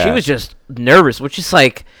was just nervous, which is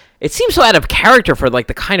like, it seems so out of character for like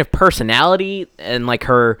the kind of personality and like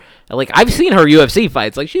her, like I've seen her UFC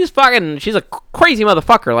fights. Like she's a crazy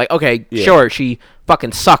motherfucker. Like okay, sure, she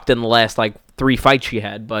fucking sucked in the last like 3 fights she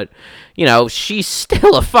had, but you know she's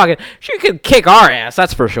still she could kick our ass.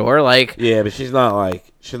 That's for sure. Like yeah, but she's not like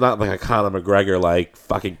a Conor McGregor like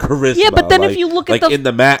fucking charisma. Yeah, but then like, if you look like at in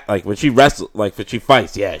the mat, like when she wrestles, like when she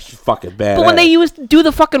fights, yeah, she's fucking bad. But when they used to do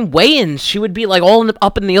the fucking weigh-ins, she would be like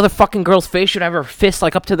up in the other fucking girl's face. She'd have her fist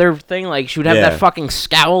like up to their thing, like she would have that fucking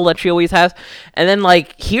scowl that she always has. And then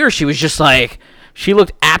like here, she was just like she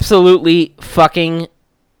looked absolutely fucking.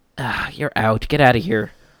 You're out. Get out of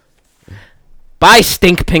here. Bye,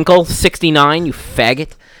 Stink Pinkle 69. You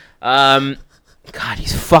faggot. God,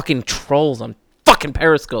 these fucking trolls on fucking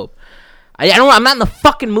Periscope. I'm not in the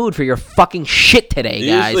fucking mood for your fucking shit today,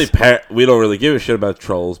 guys. Usually, we don't really give a shit about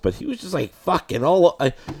trolls, but he was just like fucking all.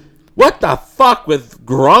 What the fuck with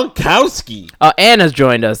Gronkowski? Ann has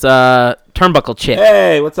joined us. Turnbuckle chick.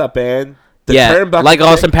 Hey, what's up, Ann? Like chick?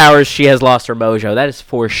 Austin Powers, she has lost her mojo. That is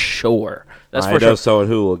for sure. I know someone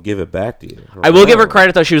who will give it back to you. I will give her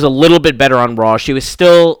credit though. She was a little bit better on Raw. She was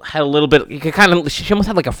still had a little bit. You could kind of. She almost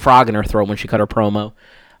had like a frog in her throat when she cut her promo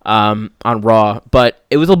on Raw. But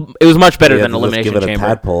it was much better than Elimination Chamber. Give it a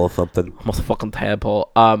tadpole or something. Almost a fucking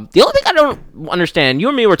tadpole. The only thing I don't understand. You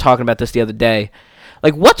and me were talking about this the other day.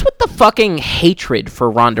 Like, what's with the fucking hatred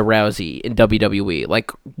for Ronda Rousey in WWE?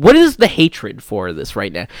 Like, what is the hatred for this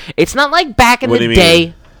right now? It's not like back in the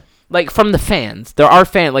day. Like, from the fans. There are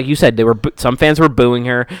fans, like you said, some fans were booing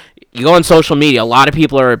her. You go on social media, a lot of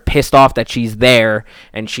people are pissed off that she's there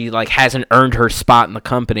and she, like, hasn't earned her spot in the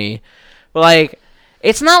company. But, like,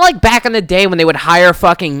 it's not like back in the day when they would hire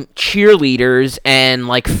fucking cheerleaders and,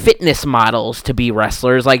 like, fitness models to be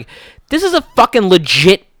wrestlers. Like, this is a fucking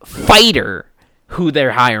legit fighter who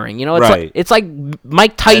they're hiring. You know, it's like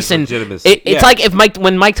Mike Tyson. It's like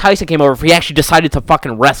when Mike Tyson came over, if he actually decided to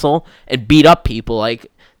fucking wrestle and beat up people, like,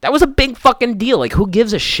 that was a big fucking deal. Like, who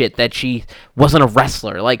gives a shit that she wasn't a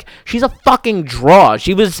wrestler? Like, she's a fucking draw.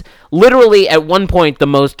 She was literally, at one point, the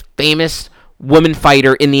most famous woman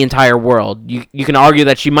fighter in the entire world. You can argue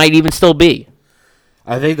that she might even still be.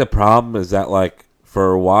 I think the problem is that, like, for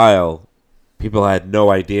a while, people had no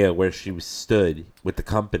idea where she stood with the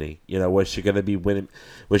company. You know, was she going to be winning?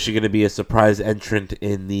 Was she going to be a surprise entrant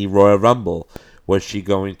in the Royal Rumble? Was she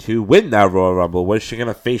going to win that Royal Rumble? Was she going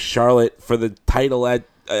to face Charlotte for the title at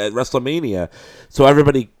WrestleMania? So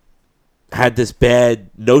everybody had this bad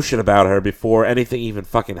notion about her before anything even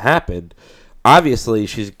fucking happened. Obviously,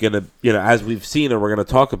 she's gonna, you know, as we've seen and we're gonna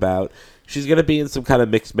talk about, she's gonna be in some kind of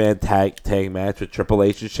mixed man tag match with Triple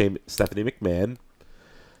H and Stephanie McMahon.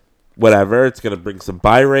 Whatever, it's gonna bring some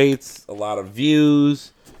buy rates, a lot of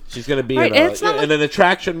views. She's gonna be in an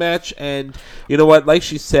attraction match, and you know what? Like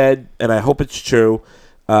she said, and I hope it's true.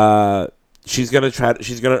 She's gonna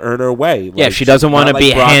earn her way. Yeah, she doesn't want to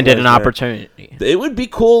be handed an opportunity. It would be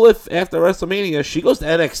cool if after WrestleMania she goes to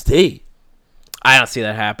NXT. I don't see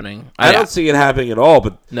that happening. I don't see it happening at all.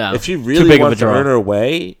 But no, if she really wants to earn her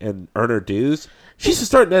way and earn her dues, she should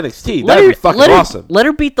start in NXT. That'd be fucking awesome. Let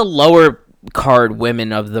her beat the lower card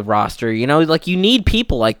women of the roster. You know, like, you need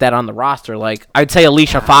people like that on the roster. Like, I'd say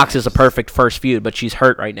Alicia Fox is a perfect first feud, but she's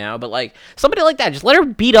hurt right now. But, like, somebody like that, just let her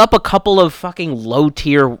beat up a couple of fucking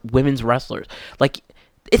low-tier women's wrestlers. Like,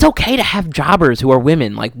 it's okay to have jobbers who are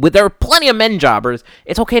women. Like, there are plenty of men jobbers.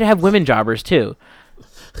 It's okay to have women jobbers, too.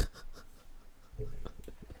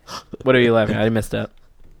 What are you laughing at? I missed that.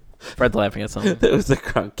 Fred's laughing at something. There was a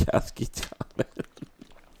Gronkowski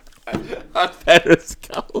comment on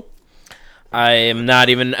Periscope. I am not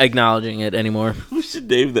even acknowledging it anymore. We should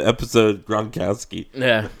name the episode Gronkowski.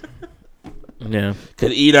 Yeah. Yeah.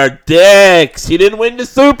 Could eat our dicks. He didn't win the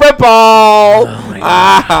Super Bowl. Oh my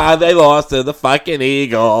God. They lost to the fucking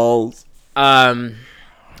Eagles. Where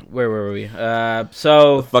were we?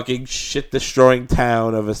 So the fucking shit destroying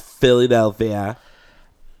town of Philadelphia.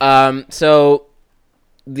 So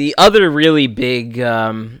the other really big,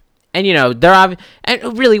 and you know,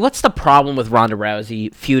 and really, what's the problem with Ronda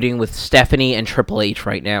Rousey feuding with Stephanie and Triple H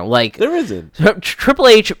right now? Like, there isn't. Triple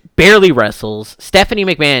H barely wrestles. Stephanie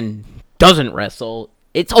McMahon doesn't wrestle.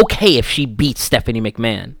 It's okay if she beats Stephanie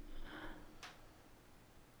McMahon.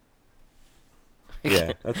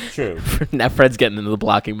 Yeah, that's true. Now Fred's getting into the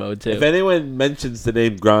blocking mode too. If anyone mentions the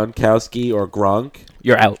name Gronkowski or Gronk,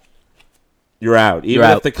 you're out. You're out. Even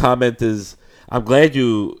if the comment is, I'm glad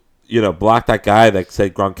you blocked that guy that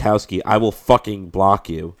said Gronkowski. I will fucking block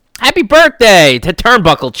you. Happy birthday to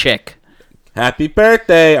Turnbuckle Chick. Happy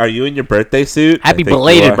birthday. Are you in your birthday suit? Happy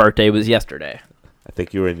belated birthday was yesterday. I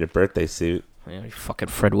think you were in your birthday suit. Yeah, fucking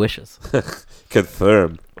Fred wishes.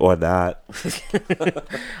 Confirm or not.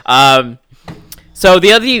 So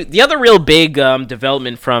the other real big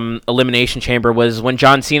development from Elimination Chamber was when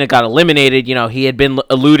John Cena got eliminated. You know, he had been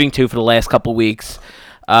alluding to for the last couple weeks.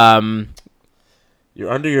 You're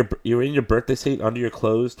in your birthday suite under your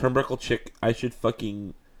clothes, Turnbuckle chick. I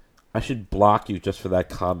should block you just for that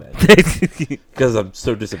comment because I'm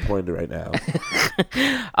so disappointed right now.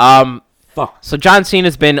 Fuck. So John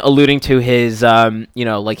Cena's been alluding to his,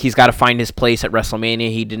 like he's got to find his place at WrestleMania.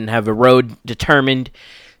 He didn't have a road determined.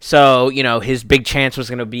 So, his big chance was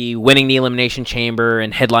going to be winning the Elimination Chamber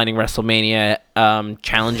and headlining WrestleMania,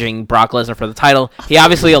 challenging Brock Lesnar for the title. He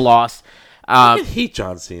obviously lost. You can hate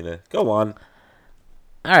John Cena. Go on.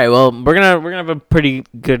 All right, well, we're gonna have a pretty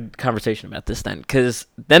good conversation about this then, because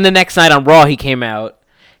then the next night on Raw he came out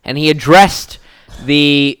and he addressed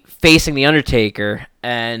the facing the Undertaker,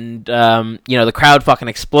 and the crowd fucking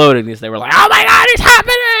exploded because they were like, "Oh my God, it's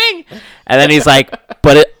happening!" And then he's like,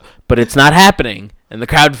 "But it's not happening." And the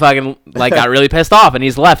crowd fucking got really pissed off, and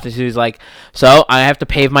he's left. And he's like, "So I have to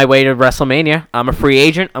pave my way to WrestleMania. I'm a free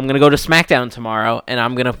agent. I'm gonna go to SmackDown tomorrow, and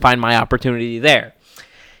I'm gonna find my opportunity there."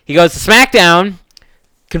 He goes to SmackDown,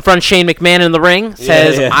 confronts Shane McMahon in the ring,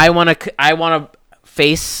 says, I want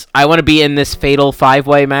to be in this fatal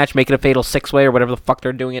 5-way match, make it a fatal 6-way or whatever the fuck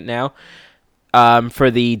they're doing it now, for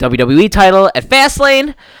the WWE title at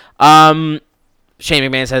Fastlane. Shane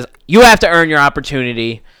McMahon says, you have to earn your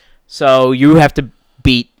opportunity, so you have to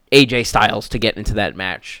beat AJ Styles to get into that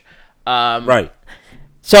match. Right.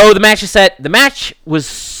 So the match is set. The match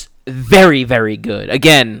was very, very good.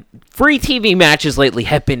 Again, free TV matches lately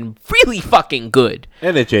have been really fucking good.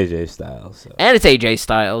 And it's AJ Styles. So. And it's AJ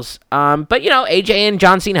Styles. But AJ and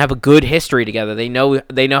John Cena have a good history together. They know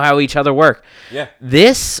how each other work. Yeah.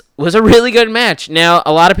 This was a really good match. Now,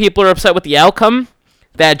 a lot of people are upset with the outcome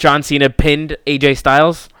that John Cena pinned AJ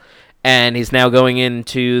Styles, and he's now going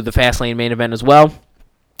into the Fastlane main event as well.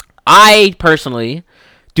 I personally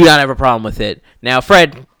do not have a problem with it. Now,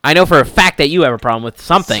 Fred, I know for a fact that you have a problem with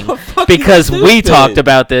something because we talked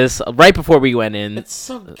about this right before we went in. It's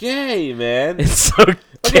so gay, man. It's so gay.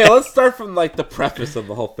 Okay, let's start from the preface of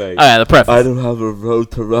the whole thing. Oh, yeah, the preface. I don't have a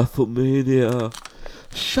road to WrestleMania.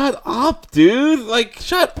 Shut up, dude.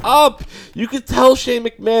 Shut up. You could tell Shane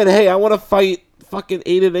McMahon, hey, I want to fight fucking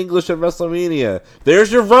Aiden English at WrestleMania.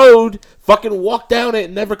 There's your road. Fucking walk down it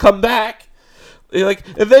and never come back. And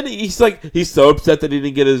then he's so upset that he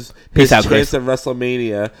didn't get his chance at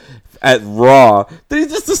WrestleMania at Raw. Then he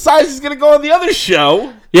just decides he's gonna go on the other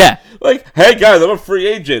show. Yeah. Hey guys, I'm a free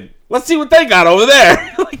agent. Let's see what they got over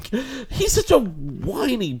there. He's such a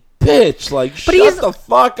whiny bitch. Shut the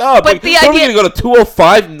fuck up. But the idea, idea, gonna go to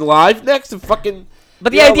 205 Live next and fucking.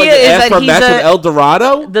 But the idea is that he's a El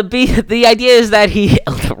Dorado. The idea is that he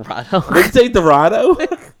El Dorado. What did you say, Dorado?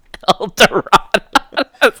 El Dorado.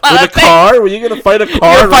 With a car? Were you gonna fight a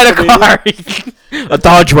car? You're gonna fight a car. A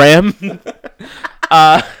Dodge Ram.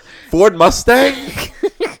 Ford Mustang.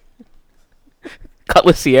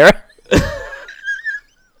 Cutlass Sierra.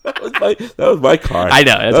 That was my car. I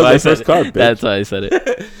know. That's why I said it. Car, bitch. That's why I said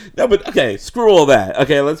it. No, but okay, screw all that.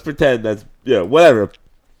 Okay, let's pretend that's whatever.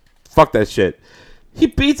 Fuck that shit. He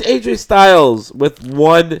beats AJ Styles with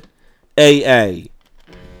one AA,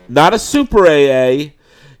 not a super AA.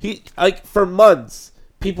 He for months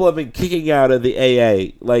people have been kicking out of the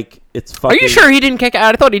AA. It's fucking. Are you sure he didn't kick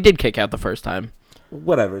out? I thought he did kick out the first time.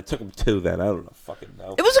 Whatever. It took him 2 then. I don't know. Fucking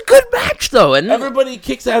know. It was a good match though, and everybody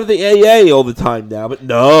kicks out of the AA all the time now. But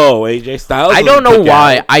no, AJ Styles. I don't know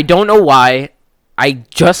why. I don't know why. I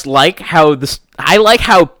just like how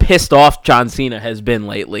how pissed off John Cena has been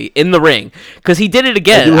lately in the ring, because he did it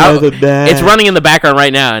again. It's running in the background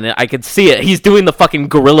right now, and I can see it. He's doing the fucking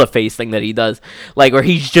gorilla face thing that he does, where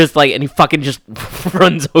he's just and he fucking just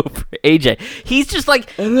runs over AJ. He's just I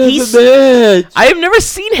have never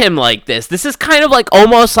seen him like this. This is kind of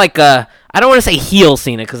almost like a. I don't want to say heel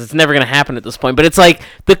Cena because it's never going to happen at this point, but it's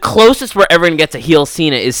the closest we're ever going to get to heel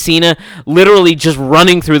Cena is Cena literally just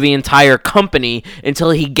running through the entire company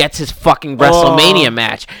until he gets his fucking WrestleMania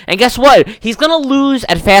match. And guess what? He's going to lose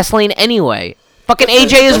at Fastlane anyway. Fucking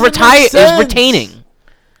AJ is retaining.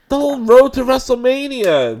 The whole road to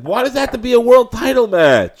WrestleMania. Why does that have to be a world title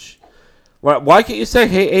match? Why can't you say,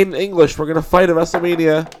 hey, Aiden English, we're going to fight at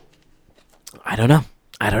WrestleMania? I don't know.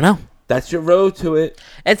 That's your road to it.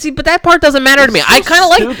 And see, but that part doesn't matter to me. I kind of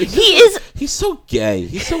like he's so gay.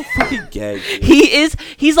 He's so fucking gay.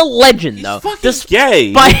 He's a legend though. He's fucking gay.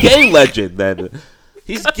 He's a gay legend then.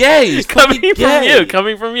 He's gay. He's coming gay.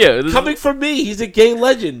 Coming from you. Coming from me. He's a gay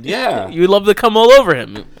legend. Yeah. You would love to come all over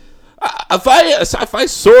him. If I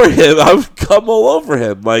saw him, I would come all over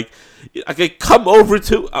him. Okay, come over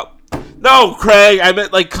to. No, Craig, I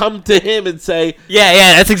meant like come to him and say. Yeah,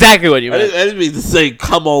 that's exactly what you meant. I didn't mean to say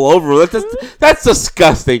come all over. That's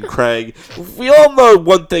disgusting, Craig. We all know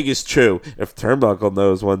one thing is true. If Turnbuckle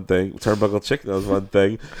knows one thing, Turnbuckle Chick knows one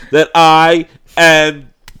thing, that I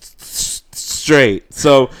am straight.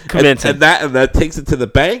 So and that takes it to the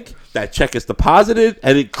bank. That check is deposited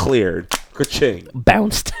and it cleared. Ka-ching.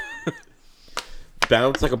 Bounced.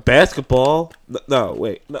 Bounced like a basketball. No,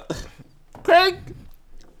 wait. No. Craig.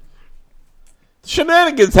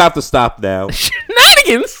 Shenanigans have to stop now.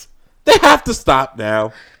 Shenanigans? They have to stop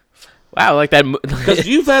now. Wow, like that. Because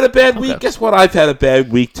you've had a bad week. Guess what? I've had a bad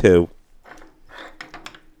week too.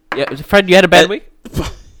 Yeah, Fred, you had a bad week?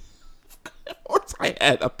 Of course I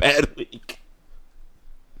had a bad week.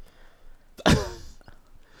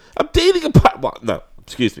 I'm dating a pirate. Well, no,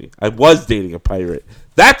 excuse me. I was dating a pirate.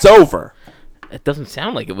 That's over. It doesn't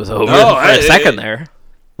sound like it was over for a second there.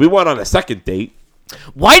 We went on a second date.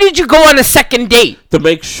 Why did you go on a second date? To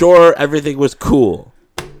make sure everything was cool.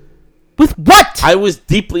 With what? I was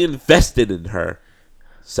deeply invested in her.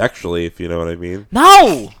 Sexually, if you know what I mean.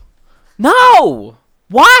 No.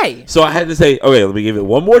 Why? So I had to say, okay, let me give it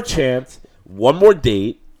one more chance, one more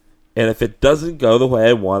date. And if it doesn't go the way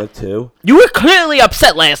I want it to, you were clearly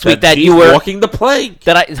upset last week that you were walking the plank.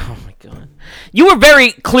 Oh my god, you were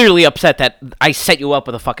very clearly upset that I set you up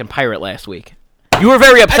with a fucking pirate last week. You were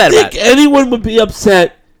very upset about it. I think anyone would be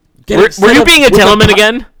upset. Were you being a gentleman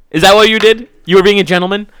again? Is that what you did? You were being a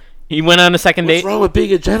gentleman. You went on a second date. What's wrong with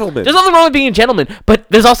being a gentleman? There's nothing wrong with being a gentleman, but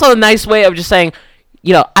there's also a nice way of just saying,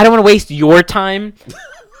 I don't want to waste your time.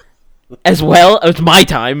 As well, it's my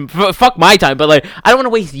time. Fuck my time, but I don't want to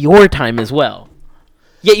waste your time as well.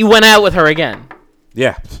 Yet you went out with her again.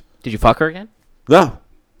 Yeah. Did you fuck her again? No,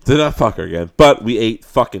 did not fuck her again. But we ate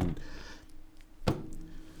fucking.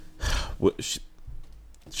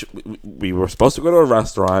 We were supposed to go to a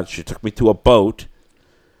restaurant. She took me to a boat,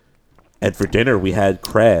 and for dinner we had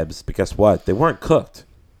crabs. But guess what? They weren't cooked;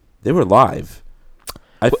 they were live.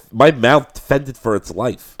 My mouth fended for its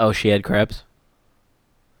life. Oh, she had crabs.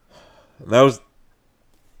 That was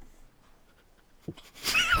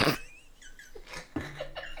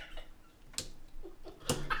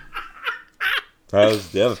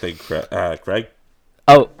the other thing, Craig.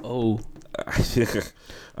 Oh.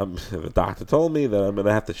 The doctor told me that I'm going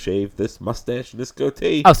to have to shave this mustache and this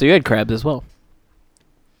goatee. Oh, so you had crabs as well.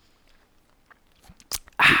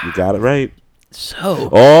 You got it right. So.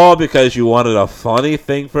 Oh, because you wanted a funny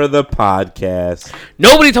thing for the podcast.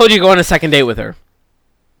 Nobody told you to go on a second date with her.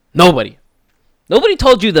 Nobody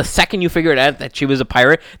told you the second you figured out that she was a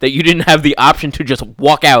pirate that you didn't have the option to just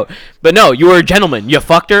walk out. But no, you were a gentleman. You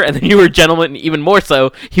fucked her, and then you were a gentleman even more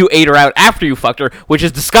so. You ate her out after you fucked her, which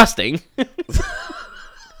is disgusting.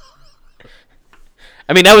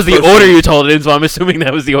 I mean, that was the order you told it in, so I'm assuming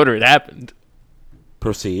that was the order it happened.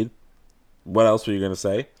 Proceed. What else were you going to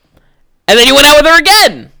say? And then you went out with her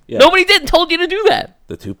again. Yeah. Nobody told you to do that.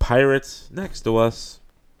 The two pirates next to us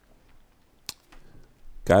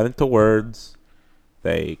got into words.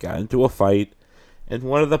 They got into a fight, and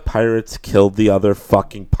one of the pirates killed the other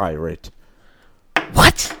fucking pirate.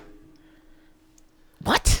 What?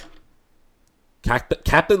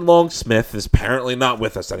 Captain Longsmith is apparently not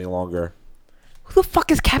with us any longer. Who the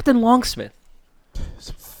fuck is Captain Longsmith?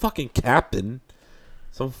 Some fucking captain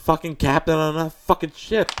on a fucking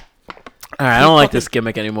ship. Alright, I don't like this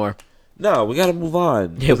gimmick anymore. No, we gotta move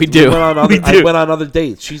on. Yeah, we do. I went on other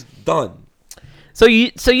dates. She's done. So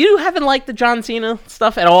you haven't liked the John Cena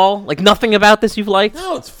stuff at all? Like nothing about this you've liked?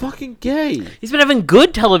 No, it's fucking gay. He's been having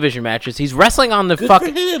good television matches. He's wrestling on the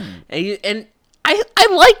fucking. Good for him. And I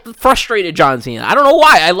like frustrated John Cena. I don't know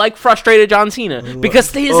why. I like frustrated John Cena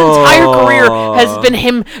because his entire career has been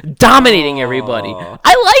him dominating everybody.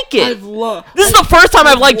 I like it. This is the first time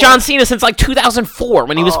I've liked John Cena since 2004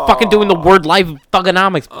 when he was fucking doing the Word Life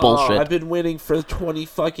Thugonomics bullshit. I've been waiting for 20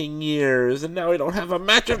 fucking years and now we don't have a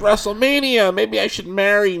match at WrestleMania. Maybe I should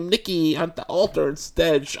marry Nikki on the altar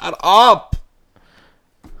instead. Shut up.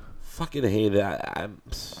 Fucking hate that.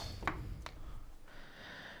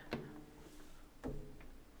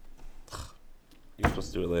 You're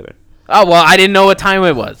supposed to do it later. Oh, well, I didn't know what time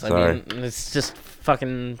it was. Sorry. I mean, it's just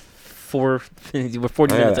fucking we're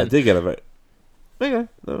 40 minutes in. I did get it right. Okay.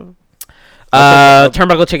 No.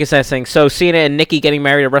 Turnbuckle Chick is saying, so Cena and Nikki getting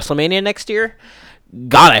married at WrestleMania next year?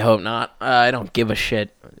 God, I hope not. I don't give a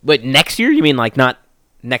shit. Wait, next year? You mean not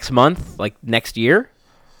next month? Like next year?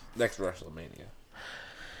 Next WrestleMania.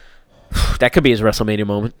 That could be his WrestleMania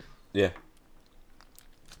moment. Yeah.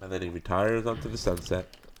 And then he retires onto the sunset.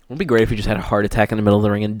 It would be great if he just had a heart attack in the middle of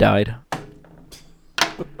the ring and died.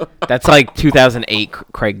 That's like 2008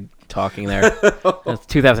 Craig talking there. That's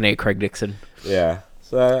 2008 Craig Dixon. Yeah.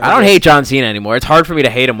 So I don't hate John Cena anymore. It's hard for me to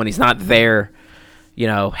hate him when he's not there,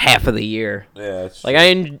 half of the year. Yeah, it's like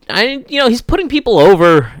he's putting people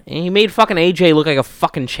over, and he made fucking AJ look like a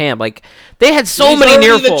fucking champ. Like they had so many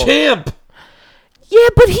near falls. Champ. Yeah,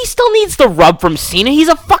 but he still needs the rub from Cena. He's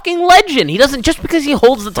a fucking legend. He doesn't just because he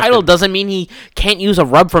holds the title doesn't mean he can't use a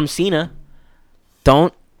rub from Cena.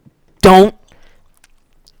 Don't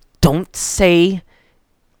say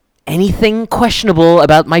anything questionable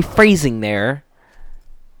about my phrasing there.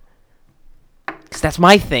 Because that's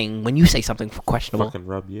my thing when you say something questionable. Fucking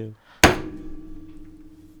rub you.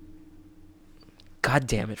 God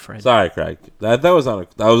damn it, Fred. Sorry, Craig. That was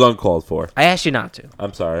uncalled for. I asked you not to.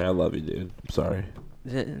 I'm sorry. I love you, dude. I'm sorry.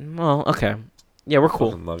 Well, okay. Yeah, we're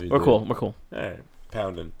cool. Love you, we're dude. cool. We're cool. All right,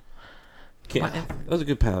 pounding. That was a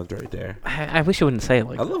good pound right there. I wish you wouldn't say it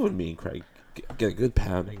like I love when me and Craig get a good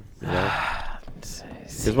pounding.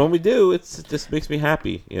 Because when we do, it just makes me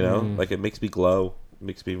happy. Like it makes me glow, it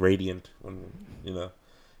makes me radiant when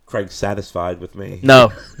Craig's satisfied with me.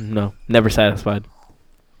 No, never satisfied.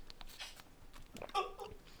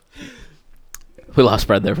 We lost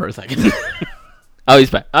Fred there for a second. Oh, he's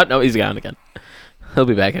back. Oh, no, he's gone again. He'll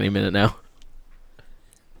be back any minute now.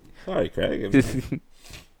 Sorry, Craig.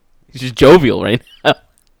 He's just jovial right now.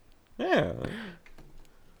 Yeah.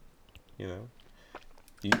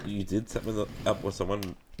 You did something up with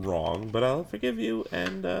someone wrong, but I'll forgive you,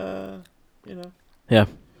 and, Yeah.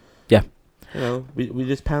 Yeah. We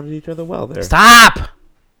just pounded each other well there. Stop!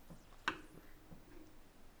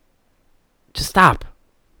 Just stop.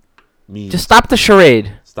 Just stop the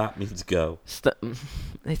charade. Stop means go.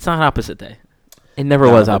 It's not opposite day. It never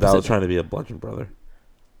was opposite. I was trying to be a bludgeon brother.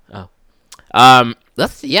 Oh. Want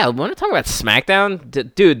to talk about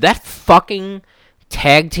SmackDown? Dude, that fucking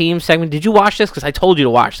tag team segment. Did you watch this? Because I told you to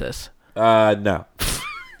watch this. No.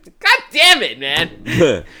 God damn it,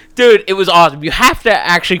 man. Dude, it was awesome. You have to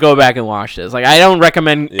actually go back and watch this. Like, I don't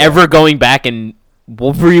recommend ever going back and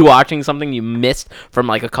rewatching something you missed from,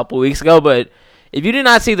 like, a couple weeks ago, but if you did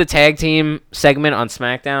not see the tag team segment on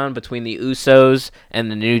SmackDown between the Usos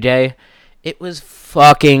and the New Day, it was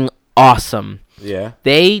fucking awesome. Yeah.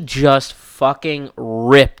 They just fucking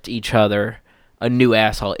ripped each other a new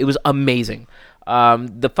asshole. It was amazing.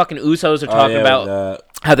 The fucking Usos are talking about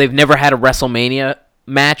how they've never had a WrestleMania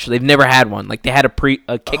match. They've never had one. Like, they had a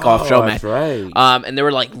kickoff show match. Right. And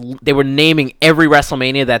they were naming every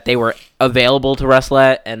WrestleMania that they were available to wrestle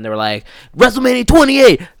at, and they were like, WrestleMania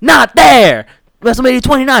 28, not there. WrestleMania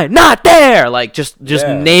 29, not there. Like, just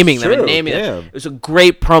naming them and naming them. It was a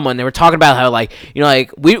great promo, and they were talking about how, like,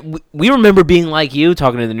 we remember being like you,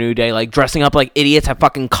 talking to the New Day, like, dressing up like idiots, have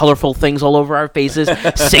fucking colorful things all over our faces,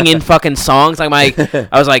 singing fucking songs. I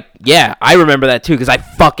was like, yeah, I remember that too, because I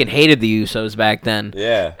fucking hated the Usos back then.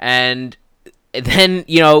 Yeah. And then,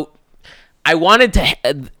 I wanted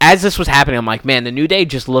to, as this was happening, I'm like, man, the New Day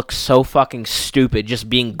just looks so fucking stupid, just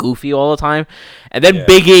being goofy all the time. And then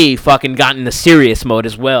Big E fucking got into serious mode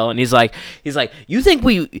as well, and he's like, you think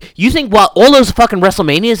while all those fucking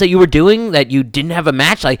WrestleManias that you were doing that you didn't have a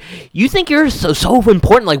match, like, you think you're so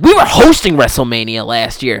important? Like, we were hosting WrestleMania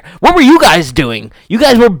last year. What were you guys doing? You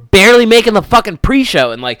guys were barely making the fucking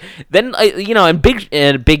pre-show, and like, then and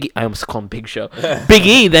Big I almost call him Big Show. Big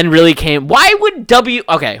E then really came. Why would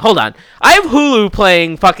Okay, hold on. I have Hulu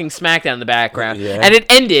playing fucking SmackDown in the background, and it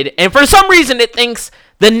ended, and for some reason it thinks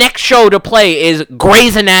the next show to play is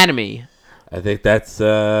Grey's Anatomy. I think that's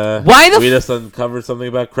we just uncovered something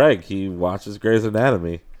about Craig. He watches Grey's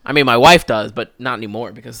Anatomy. I mean, my wife does, but not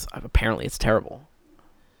anymore because apparently it's terrible.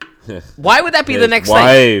 Why would that be the next thing?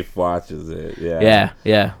 His wife watches it. Yeah.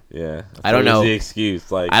 I don't know the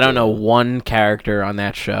excuse. Like, I don't know one character on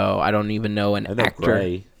that show. I don't even know an actor.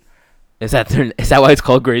 Grey. Is that why it's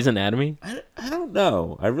called Grey's Anatomy? I don't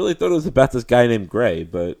know. I really thought it was about this guy named Grey,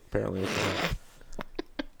 but apparently it's not.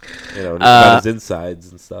 About his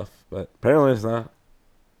insides and stuff, but apparently it's not.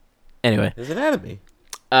 Anyway, his anatomy.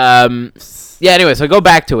 Anyway, so I go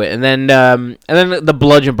back to it, and then the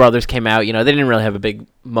Bludgeon Brothers came out. They didn't really have a big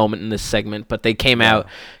moment in this segment, but they came out,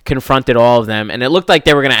 confronted all of them, and it looked like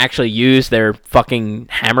they were gonna actually use their fucking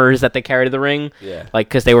hammers that they carried to the ring. Yeah. Like,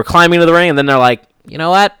 because they were climbing to the ring, and then they're like, you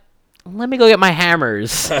know what? Let me go get my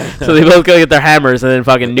hammers. So they both go get their hammers, and then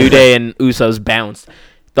fucking New Day and Usos bounced.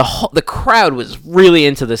 The crowd was really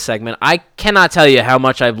into this segment. I cannot tell you how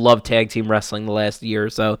much I've loved tag team wrestling the last year or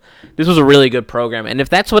so. This was a really good program, and if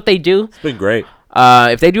that's what they do, it's been great.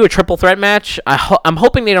 If they do a triple threat match, I'm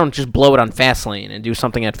hoping they don't just blow it on Fastlane and do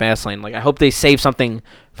something at Fastlane. Like, I hope they save something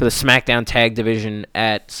for the SmackDown Tag Division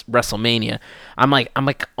at WrestleMania. I'm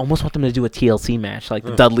like almost want them to do a TLC match, like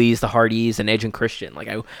the Dudleys, the Hardys, and Edge and Christian. Like,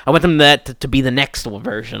 I want them to be the next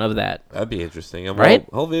version of that. That'd be interesting. And right?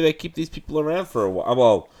 Hopefully they keep these people around for a while.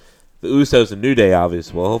 Well, the Usos and New Day,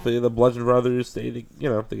 obviously. Well, hopefully the Bludgeon Brothers stay,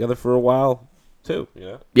 together for a while too.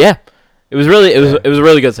 Yeah. It was a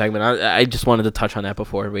really good segment. I just wanted to touch on that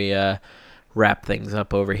before we wrap things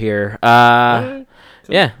up over here. Cool.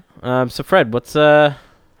 Yeah. So Fred, what's I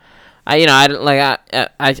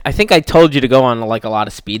think I told you to go on like a lot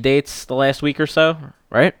of speed dates the last week or so,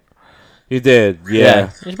 right? You did, yeah.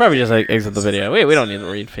 You should probably just like exit the video. We don't need to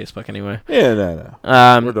read Facebook anyway. Yeah, no.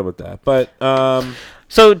 We're done with that. But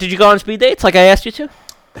so did you go on speed dates like I asked you to?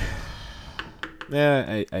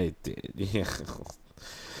 Yeah, I did. Yeah.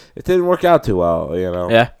 It didn't work out too well,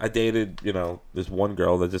 Yeah. I dated, this one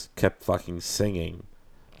girl that just kept fucking singing.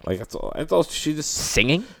 Like, that's all she just...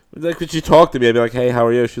 Singing? Like, when she talked to me, I'd be like, hey, how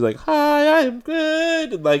are you? She's like, hi, I'm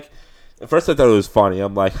good. And, like, at first I thought it was funny.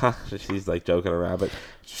 I'm like, huh, she's, like, joking around. But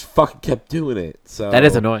she fucking kept doing it. So that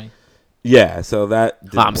is annoying. Yeah, so that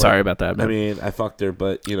didn't I'm work. sorry about that, man. I mean, I fucked her,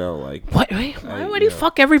 but, like... What? Why do you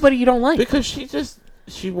fuck everybody you don't like? Because she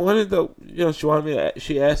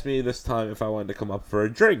asked me this time if I wanted to come up for a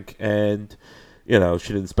drink, and she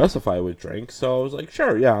didn't specify what drink, so I was like,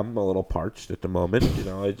 sure, yeah, I'm a little parched at the moment.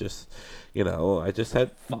 I just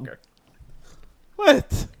had Fucker.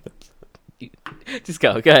 What? Just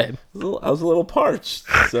go ahead. I was a little parched,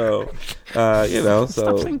 so so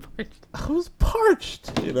Stop saying parched. I was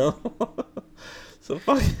parched, so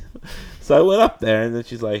fuck. So I went up there, and then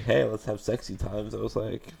she's like, hey, let's have sexy times. I was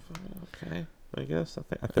like, okay. I guess. I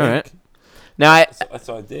think. All right. Now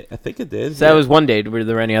so I did. I think it did. So that was one date. Were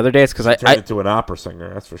there any other dates? Because I turned into an opera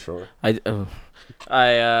singer. That's for sure. And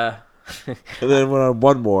then went on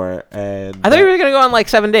one more, and I thought you were gonna go on like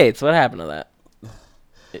 7 dates. What happened to that?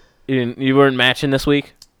 You weren't matching this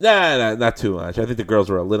week? Nah, not too much. I think the girls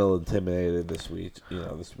were a little intimidated this week.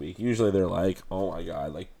 This week. Usually they're like, oh my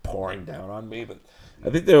god, like pouring down on me, but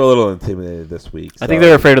I think they were a little intimidated this week. I think they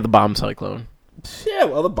were afraid of the bomb cyclone. Yeah,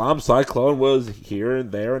 well, the bomb cyclone was here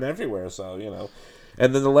and there and everywhere, so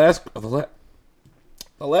And then the last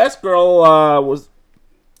girl was,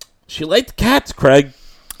 she liked cats, Craig.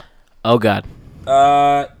 Oh God.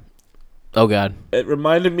 Oh God. It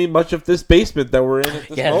reminded me much of this basement that we're in at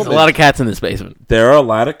this moment. There's a lot of cats in this basement. There are a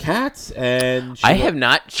lot of cats, and I have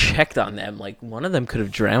not checked on them. Like, one of them could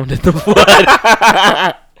have drowned in the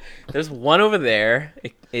flood. There's one over there.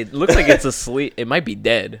 It looks like it's asleep. It might be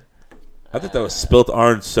dead. I thought that was spilt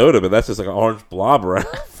orange soda, but that's just like an orange blob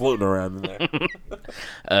floating around in there.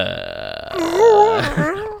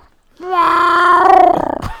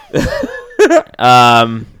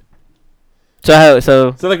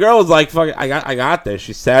 So the girl was like, "Fuck, I got this."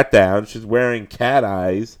 She sat down. She's wearing cat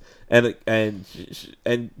eyes and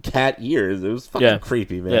cat ears. It was fucking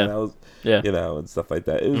creepy, man. That was, and stuff like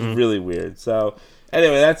that. It was really weird. So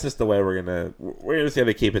anyway, that's just the way we're just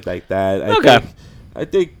gonna keep it like that. I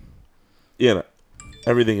think.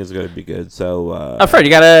 Everything is going to be good. So, Fred,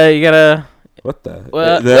 you gotta. What the?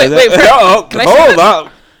 Wait, Fred, hold on.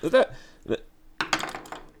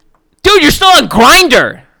 Dude, you're still on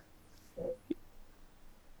Grindr.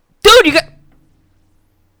 Dude, you got.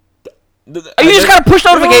 You just got a push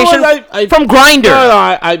notification from Grindr.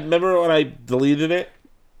 No, I remember when I deleted it.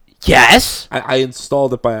 Yes. I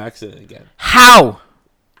installed it by accident again. How?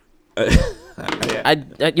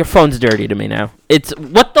 Your phone's dirty to me now. It's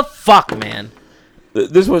what the fuck, man.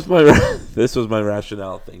 This was my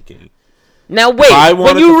rationale thinking. Now wait,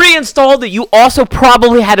 when you reinstalled it, you also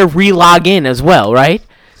probably had to re-log in as well, right?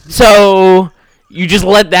 So you just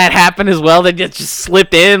let that happen as well. They just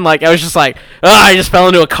slipped in. Like, I was just like, I just fell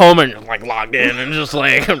into a coma and like logged in and just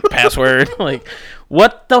like password. Like,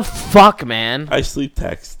 what the fuck, man? I sleep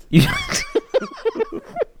text.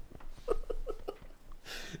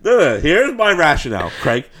 No, here's my rationale,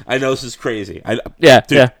 Craig. I know this is crazy. Yeah,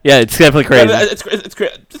 it's definitely crazy. It's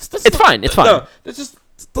crazy. It's fine. It's fine. No, it's just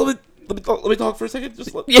let me talk for a second.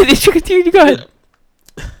 You continue. Go ahead.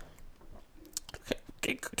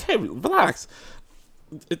 Okay, relax.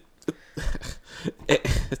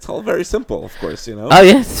 It's all very simple, of course. Oh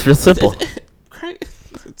yeah, it's real simple. Craig,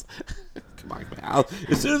 come on, man.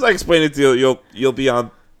 As soon as I explain it to you, you'll be on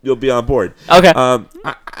board. Okay. I'm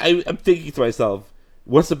thinking to myself,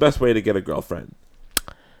 what's the best way to get a girlfriend?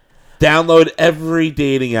 Download every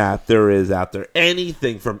dating app there is out there.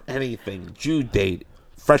 Anything from anything. Jew date,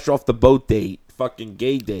 fresh off the boat date, fucking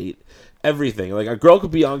gay date, everything. Like, a girl could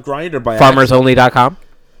be on Grindr by FarmersOnly.com?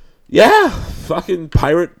 Yeah. fucking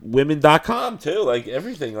piratewomen.com too, like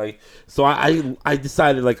everything. Like, so I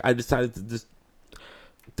decided to just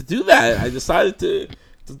to do that. I decided to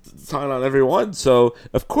sign on everyone. So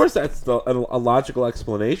of course that's a logical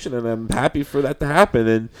explanation, and I'm happy for that to happen.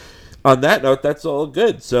 And on that note, that's all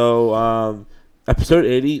good. So episode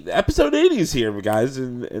 80 is here, guys,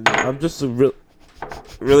 and I'm just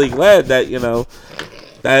really glad that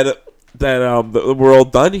that we're all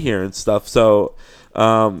done here and stuff. So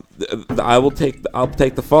I'll take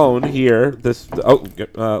the phone here.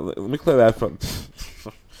 Let me clear that phone.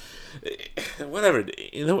 Whatever,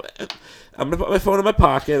 I'm gonna put my phone in my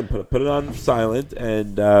pocket and put it on silent,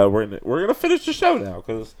 and we're gonna finish the show now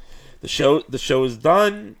because the show is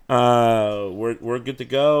done. We're good to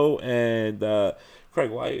go. And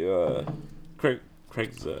Craig,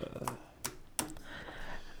 Craig's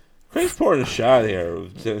pouring a shot here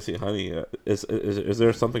of Tennessee honey. Is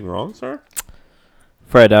there something wrong, sir?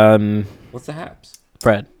 Fred, what's the haps?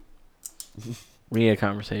 Fred, we need a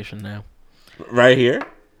conversation now. Right here?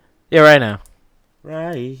 Yeah, right now.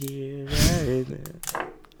 Right here, right now.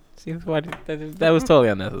 See what? That was totally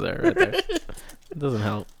unnecessary right there. It doesn't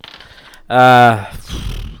help. Let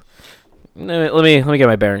me get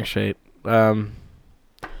my bearings straight.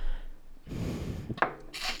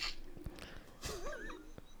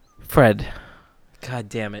 Fred, God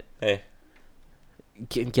damn it. Hey.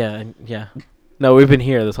 Yeah. No, we've been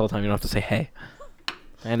here this whole time. You don't have to say hey.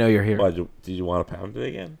 I know you're here. Why, did you want to pound it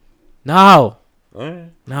again? No.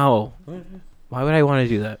 Alright. No. Alright. Why would I want to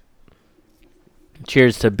do that?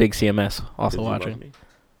 Cheers to Big CMS also Did you watching. love me?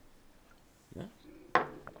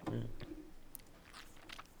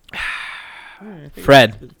 Alright,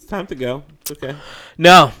 Fred. It's time to go. It's okay.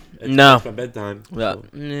 No. It's No. my bedtime. Well,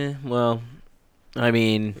 So well, I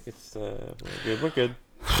mean, it's we're good.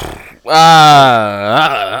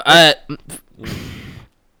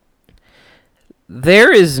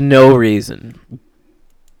 there is no reason.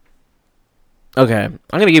 Okay, I'm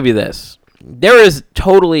going to give you this. There is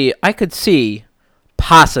totally, I could see,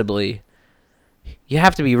 possibly, you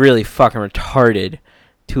have to be really fucking retarded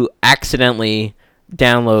to accidentally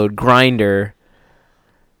download Grindr,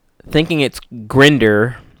 thinking it's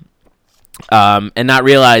Grindr, and not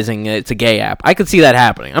realizing it's a gay app. I could see that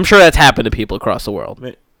happening. I'm sure that's happened to people across the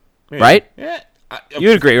world. Right? Yeah. You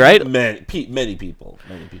would agree, right? Many people.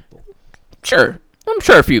 Sure. I'm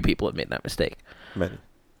sure a few people have made that mistake. Many.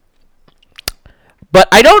 But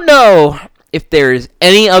I don't know if there's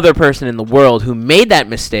any other person in the world who made that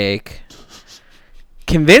mistake,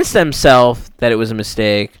 convinced themselves that it was a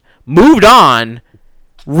mistake, moved on,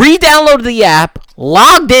 re-downloaded the app,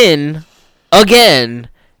 logged in again,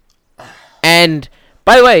 and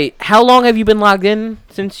by the way, how long have you been logged in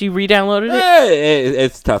since you re-downloaded it?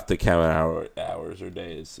 It's tough to count hours or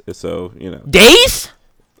days. So, Days?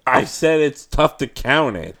 I said it's tough to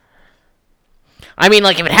count it. I mean,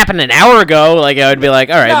 like, if it happened an hour ago, like, I would be like,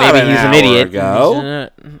 all right, Not maybe he's an idiot. Ago.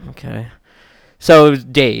 Okay. So, it was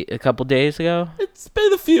a couple days ago? It's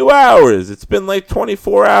been a few hours. It's been like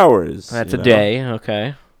 24 hours. That's a day,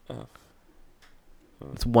 okay.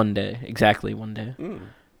 It's 1 day. Exactly 1 day.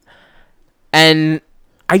 And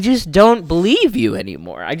I just don't believe you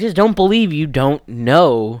anymore. I just don't believe you don't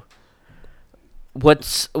know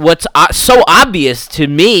what's so obvious to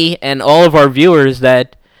me and all of our viewers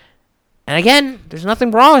that, and again, there's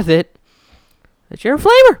nothing wrong with it, that you're a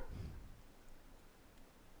flamer.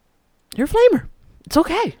 You're a flamer. It's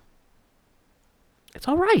okay. It's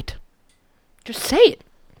all right. Just say it.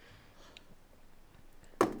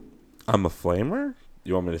 I'm a flamer?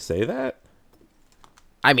 You want me to say that?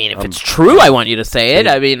 I mean, if it's true, I want you to say it.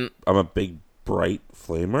 I mean, I'm a big, bright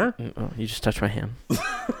flamer? Oh, you just touched my hand.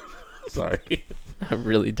 Sorry. I'm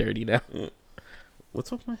really dirty now.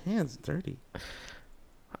 What's with my hands? Dirty.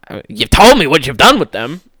 You've told me what you've done with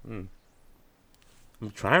them. I'm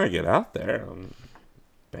trying to get out there. I'm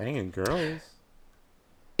banging girls.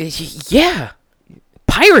 Yeah.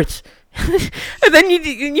 Pirates. And then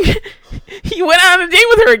you went on a date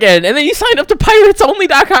with her again. And then you signed up to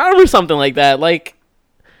piratesonly.com or something like that. Like,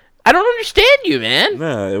 I don't understand you, man.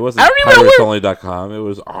 No, it wasn't piratesonly.com. It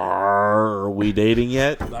was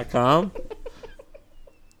arewedatingyet.com.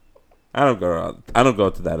 I don't go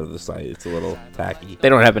to that other site. It's a little tacky. They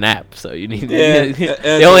don't have an app, so you need. Yeah,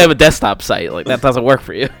 they only have a desktop site. Like, that doesn't work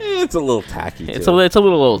for you. It's a little tacky. It's a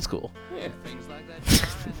little old school. Yeah.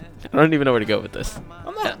 I don't even know where to go with this.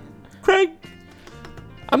 I'm not, Craig.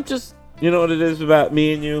 I'm just. You know what it is about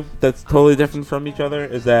me and you that's totally different from each other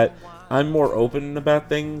is that I'm more open about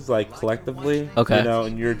things, like, collectively. Okay.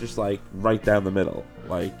 And you're just, like, right down the middle.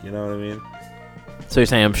 Like, you know what I mean? So you're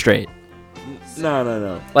saying I'm straight?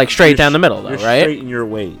 No. Like, straight down the middle, though, you're right? Straight in your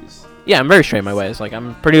ways. Yeah, I'm very straight in my ways. Like,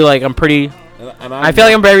 I'm pretty. And I feel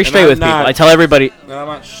like I'm very straight with people. I tell everybody. And I'm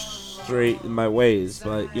not straight in my ways,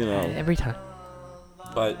 but every time.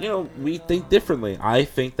 But we think differently. I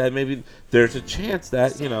think that maybe there's a chance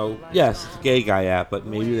that yes, it's a gay guy app, but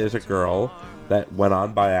maybe there's a girl that went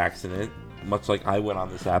on by accident, much like I went on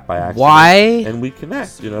this app by accident. Why? And we connect.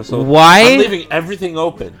 So why? I'm leaving everything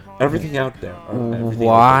open, everything out there.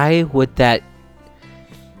 Why would that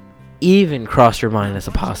even cross your mind as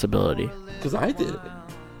a possibility? Because I did it.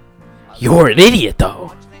 You're an idiot,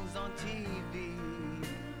 though.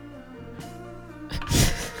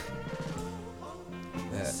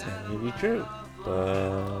 That may be true.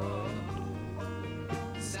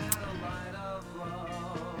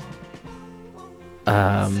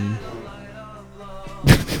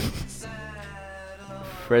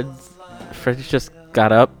 Fred's just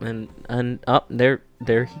got up and up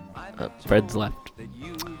there. Fred's left.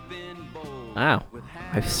 Wow,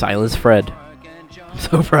 I've silenced Fred. I'm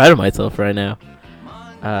so proud of myself right now.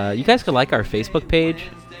 You guys could like our Facebook page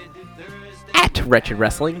at Wretched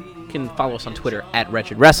Wrestling. You can follow us on Twitter at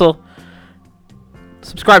Wretched Wrestle.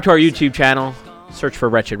 Subscribe to our YouTube channel. Search for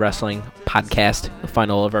Wretched Wrestling Podcast. You'll find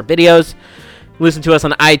all of our videos. Listen to us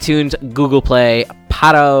on iTunes, Google Play,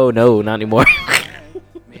 Pato. No, not anymore.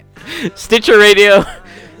 Stitcher Radio,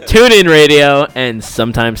 TuneIn Radio, and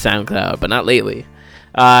sometimes SoundCloud, but not lately.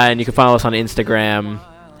 And you can follow us on Instagram.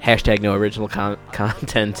 Hashtag no original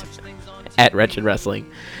content at Wretched Wrestling.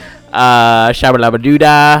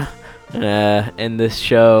 Shabba-labba-doo-dah. End this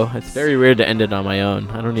show. It's very weird to end it on my own.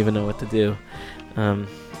 I don't even know what to do.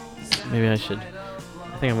 Maybe I should.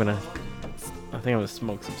 I think I'm gonna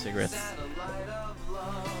smoke some cigarettes.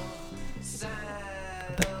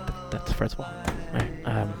 That's Fred's wall. Alright,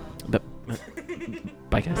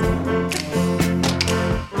 bye guys.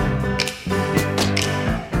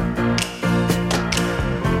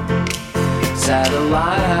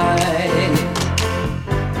 Satellite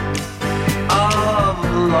of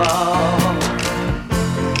love.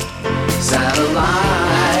 Satellite.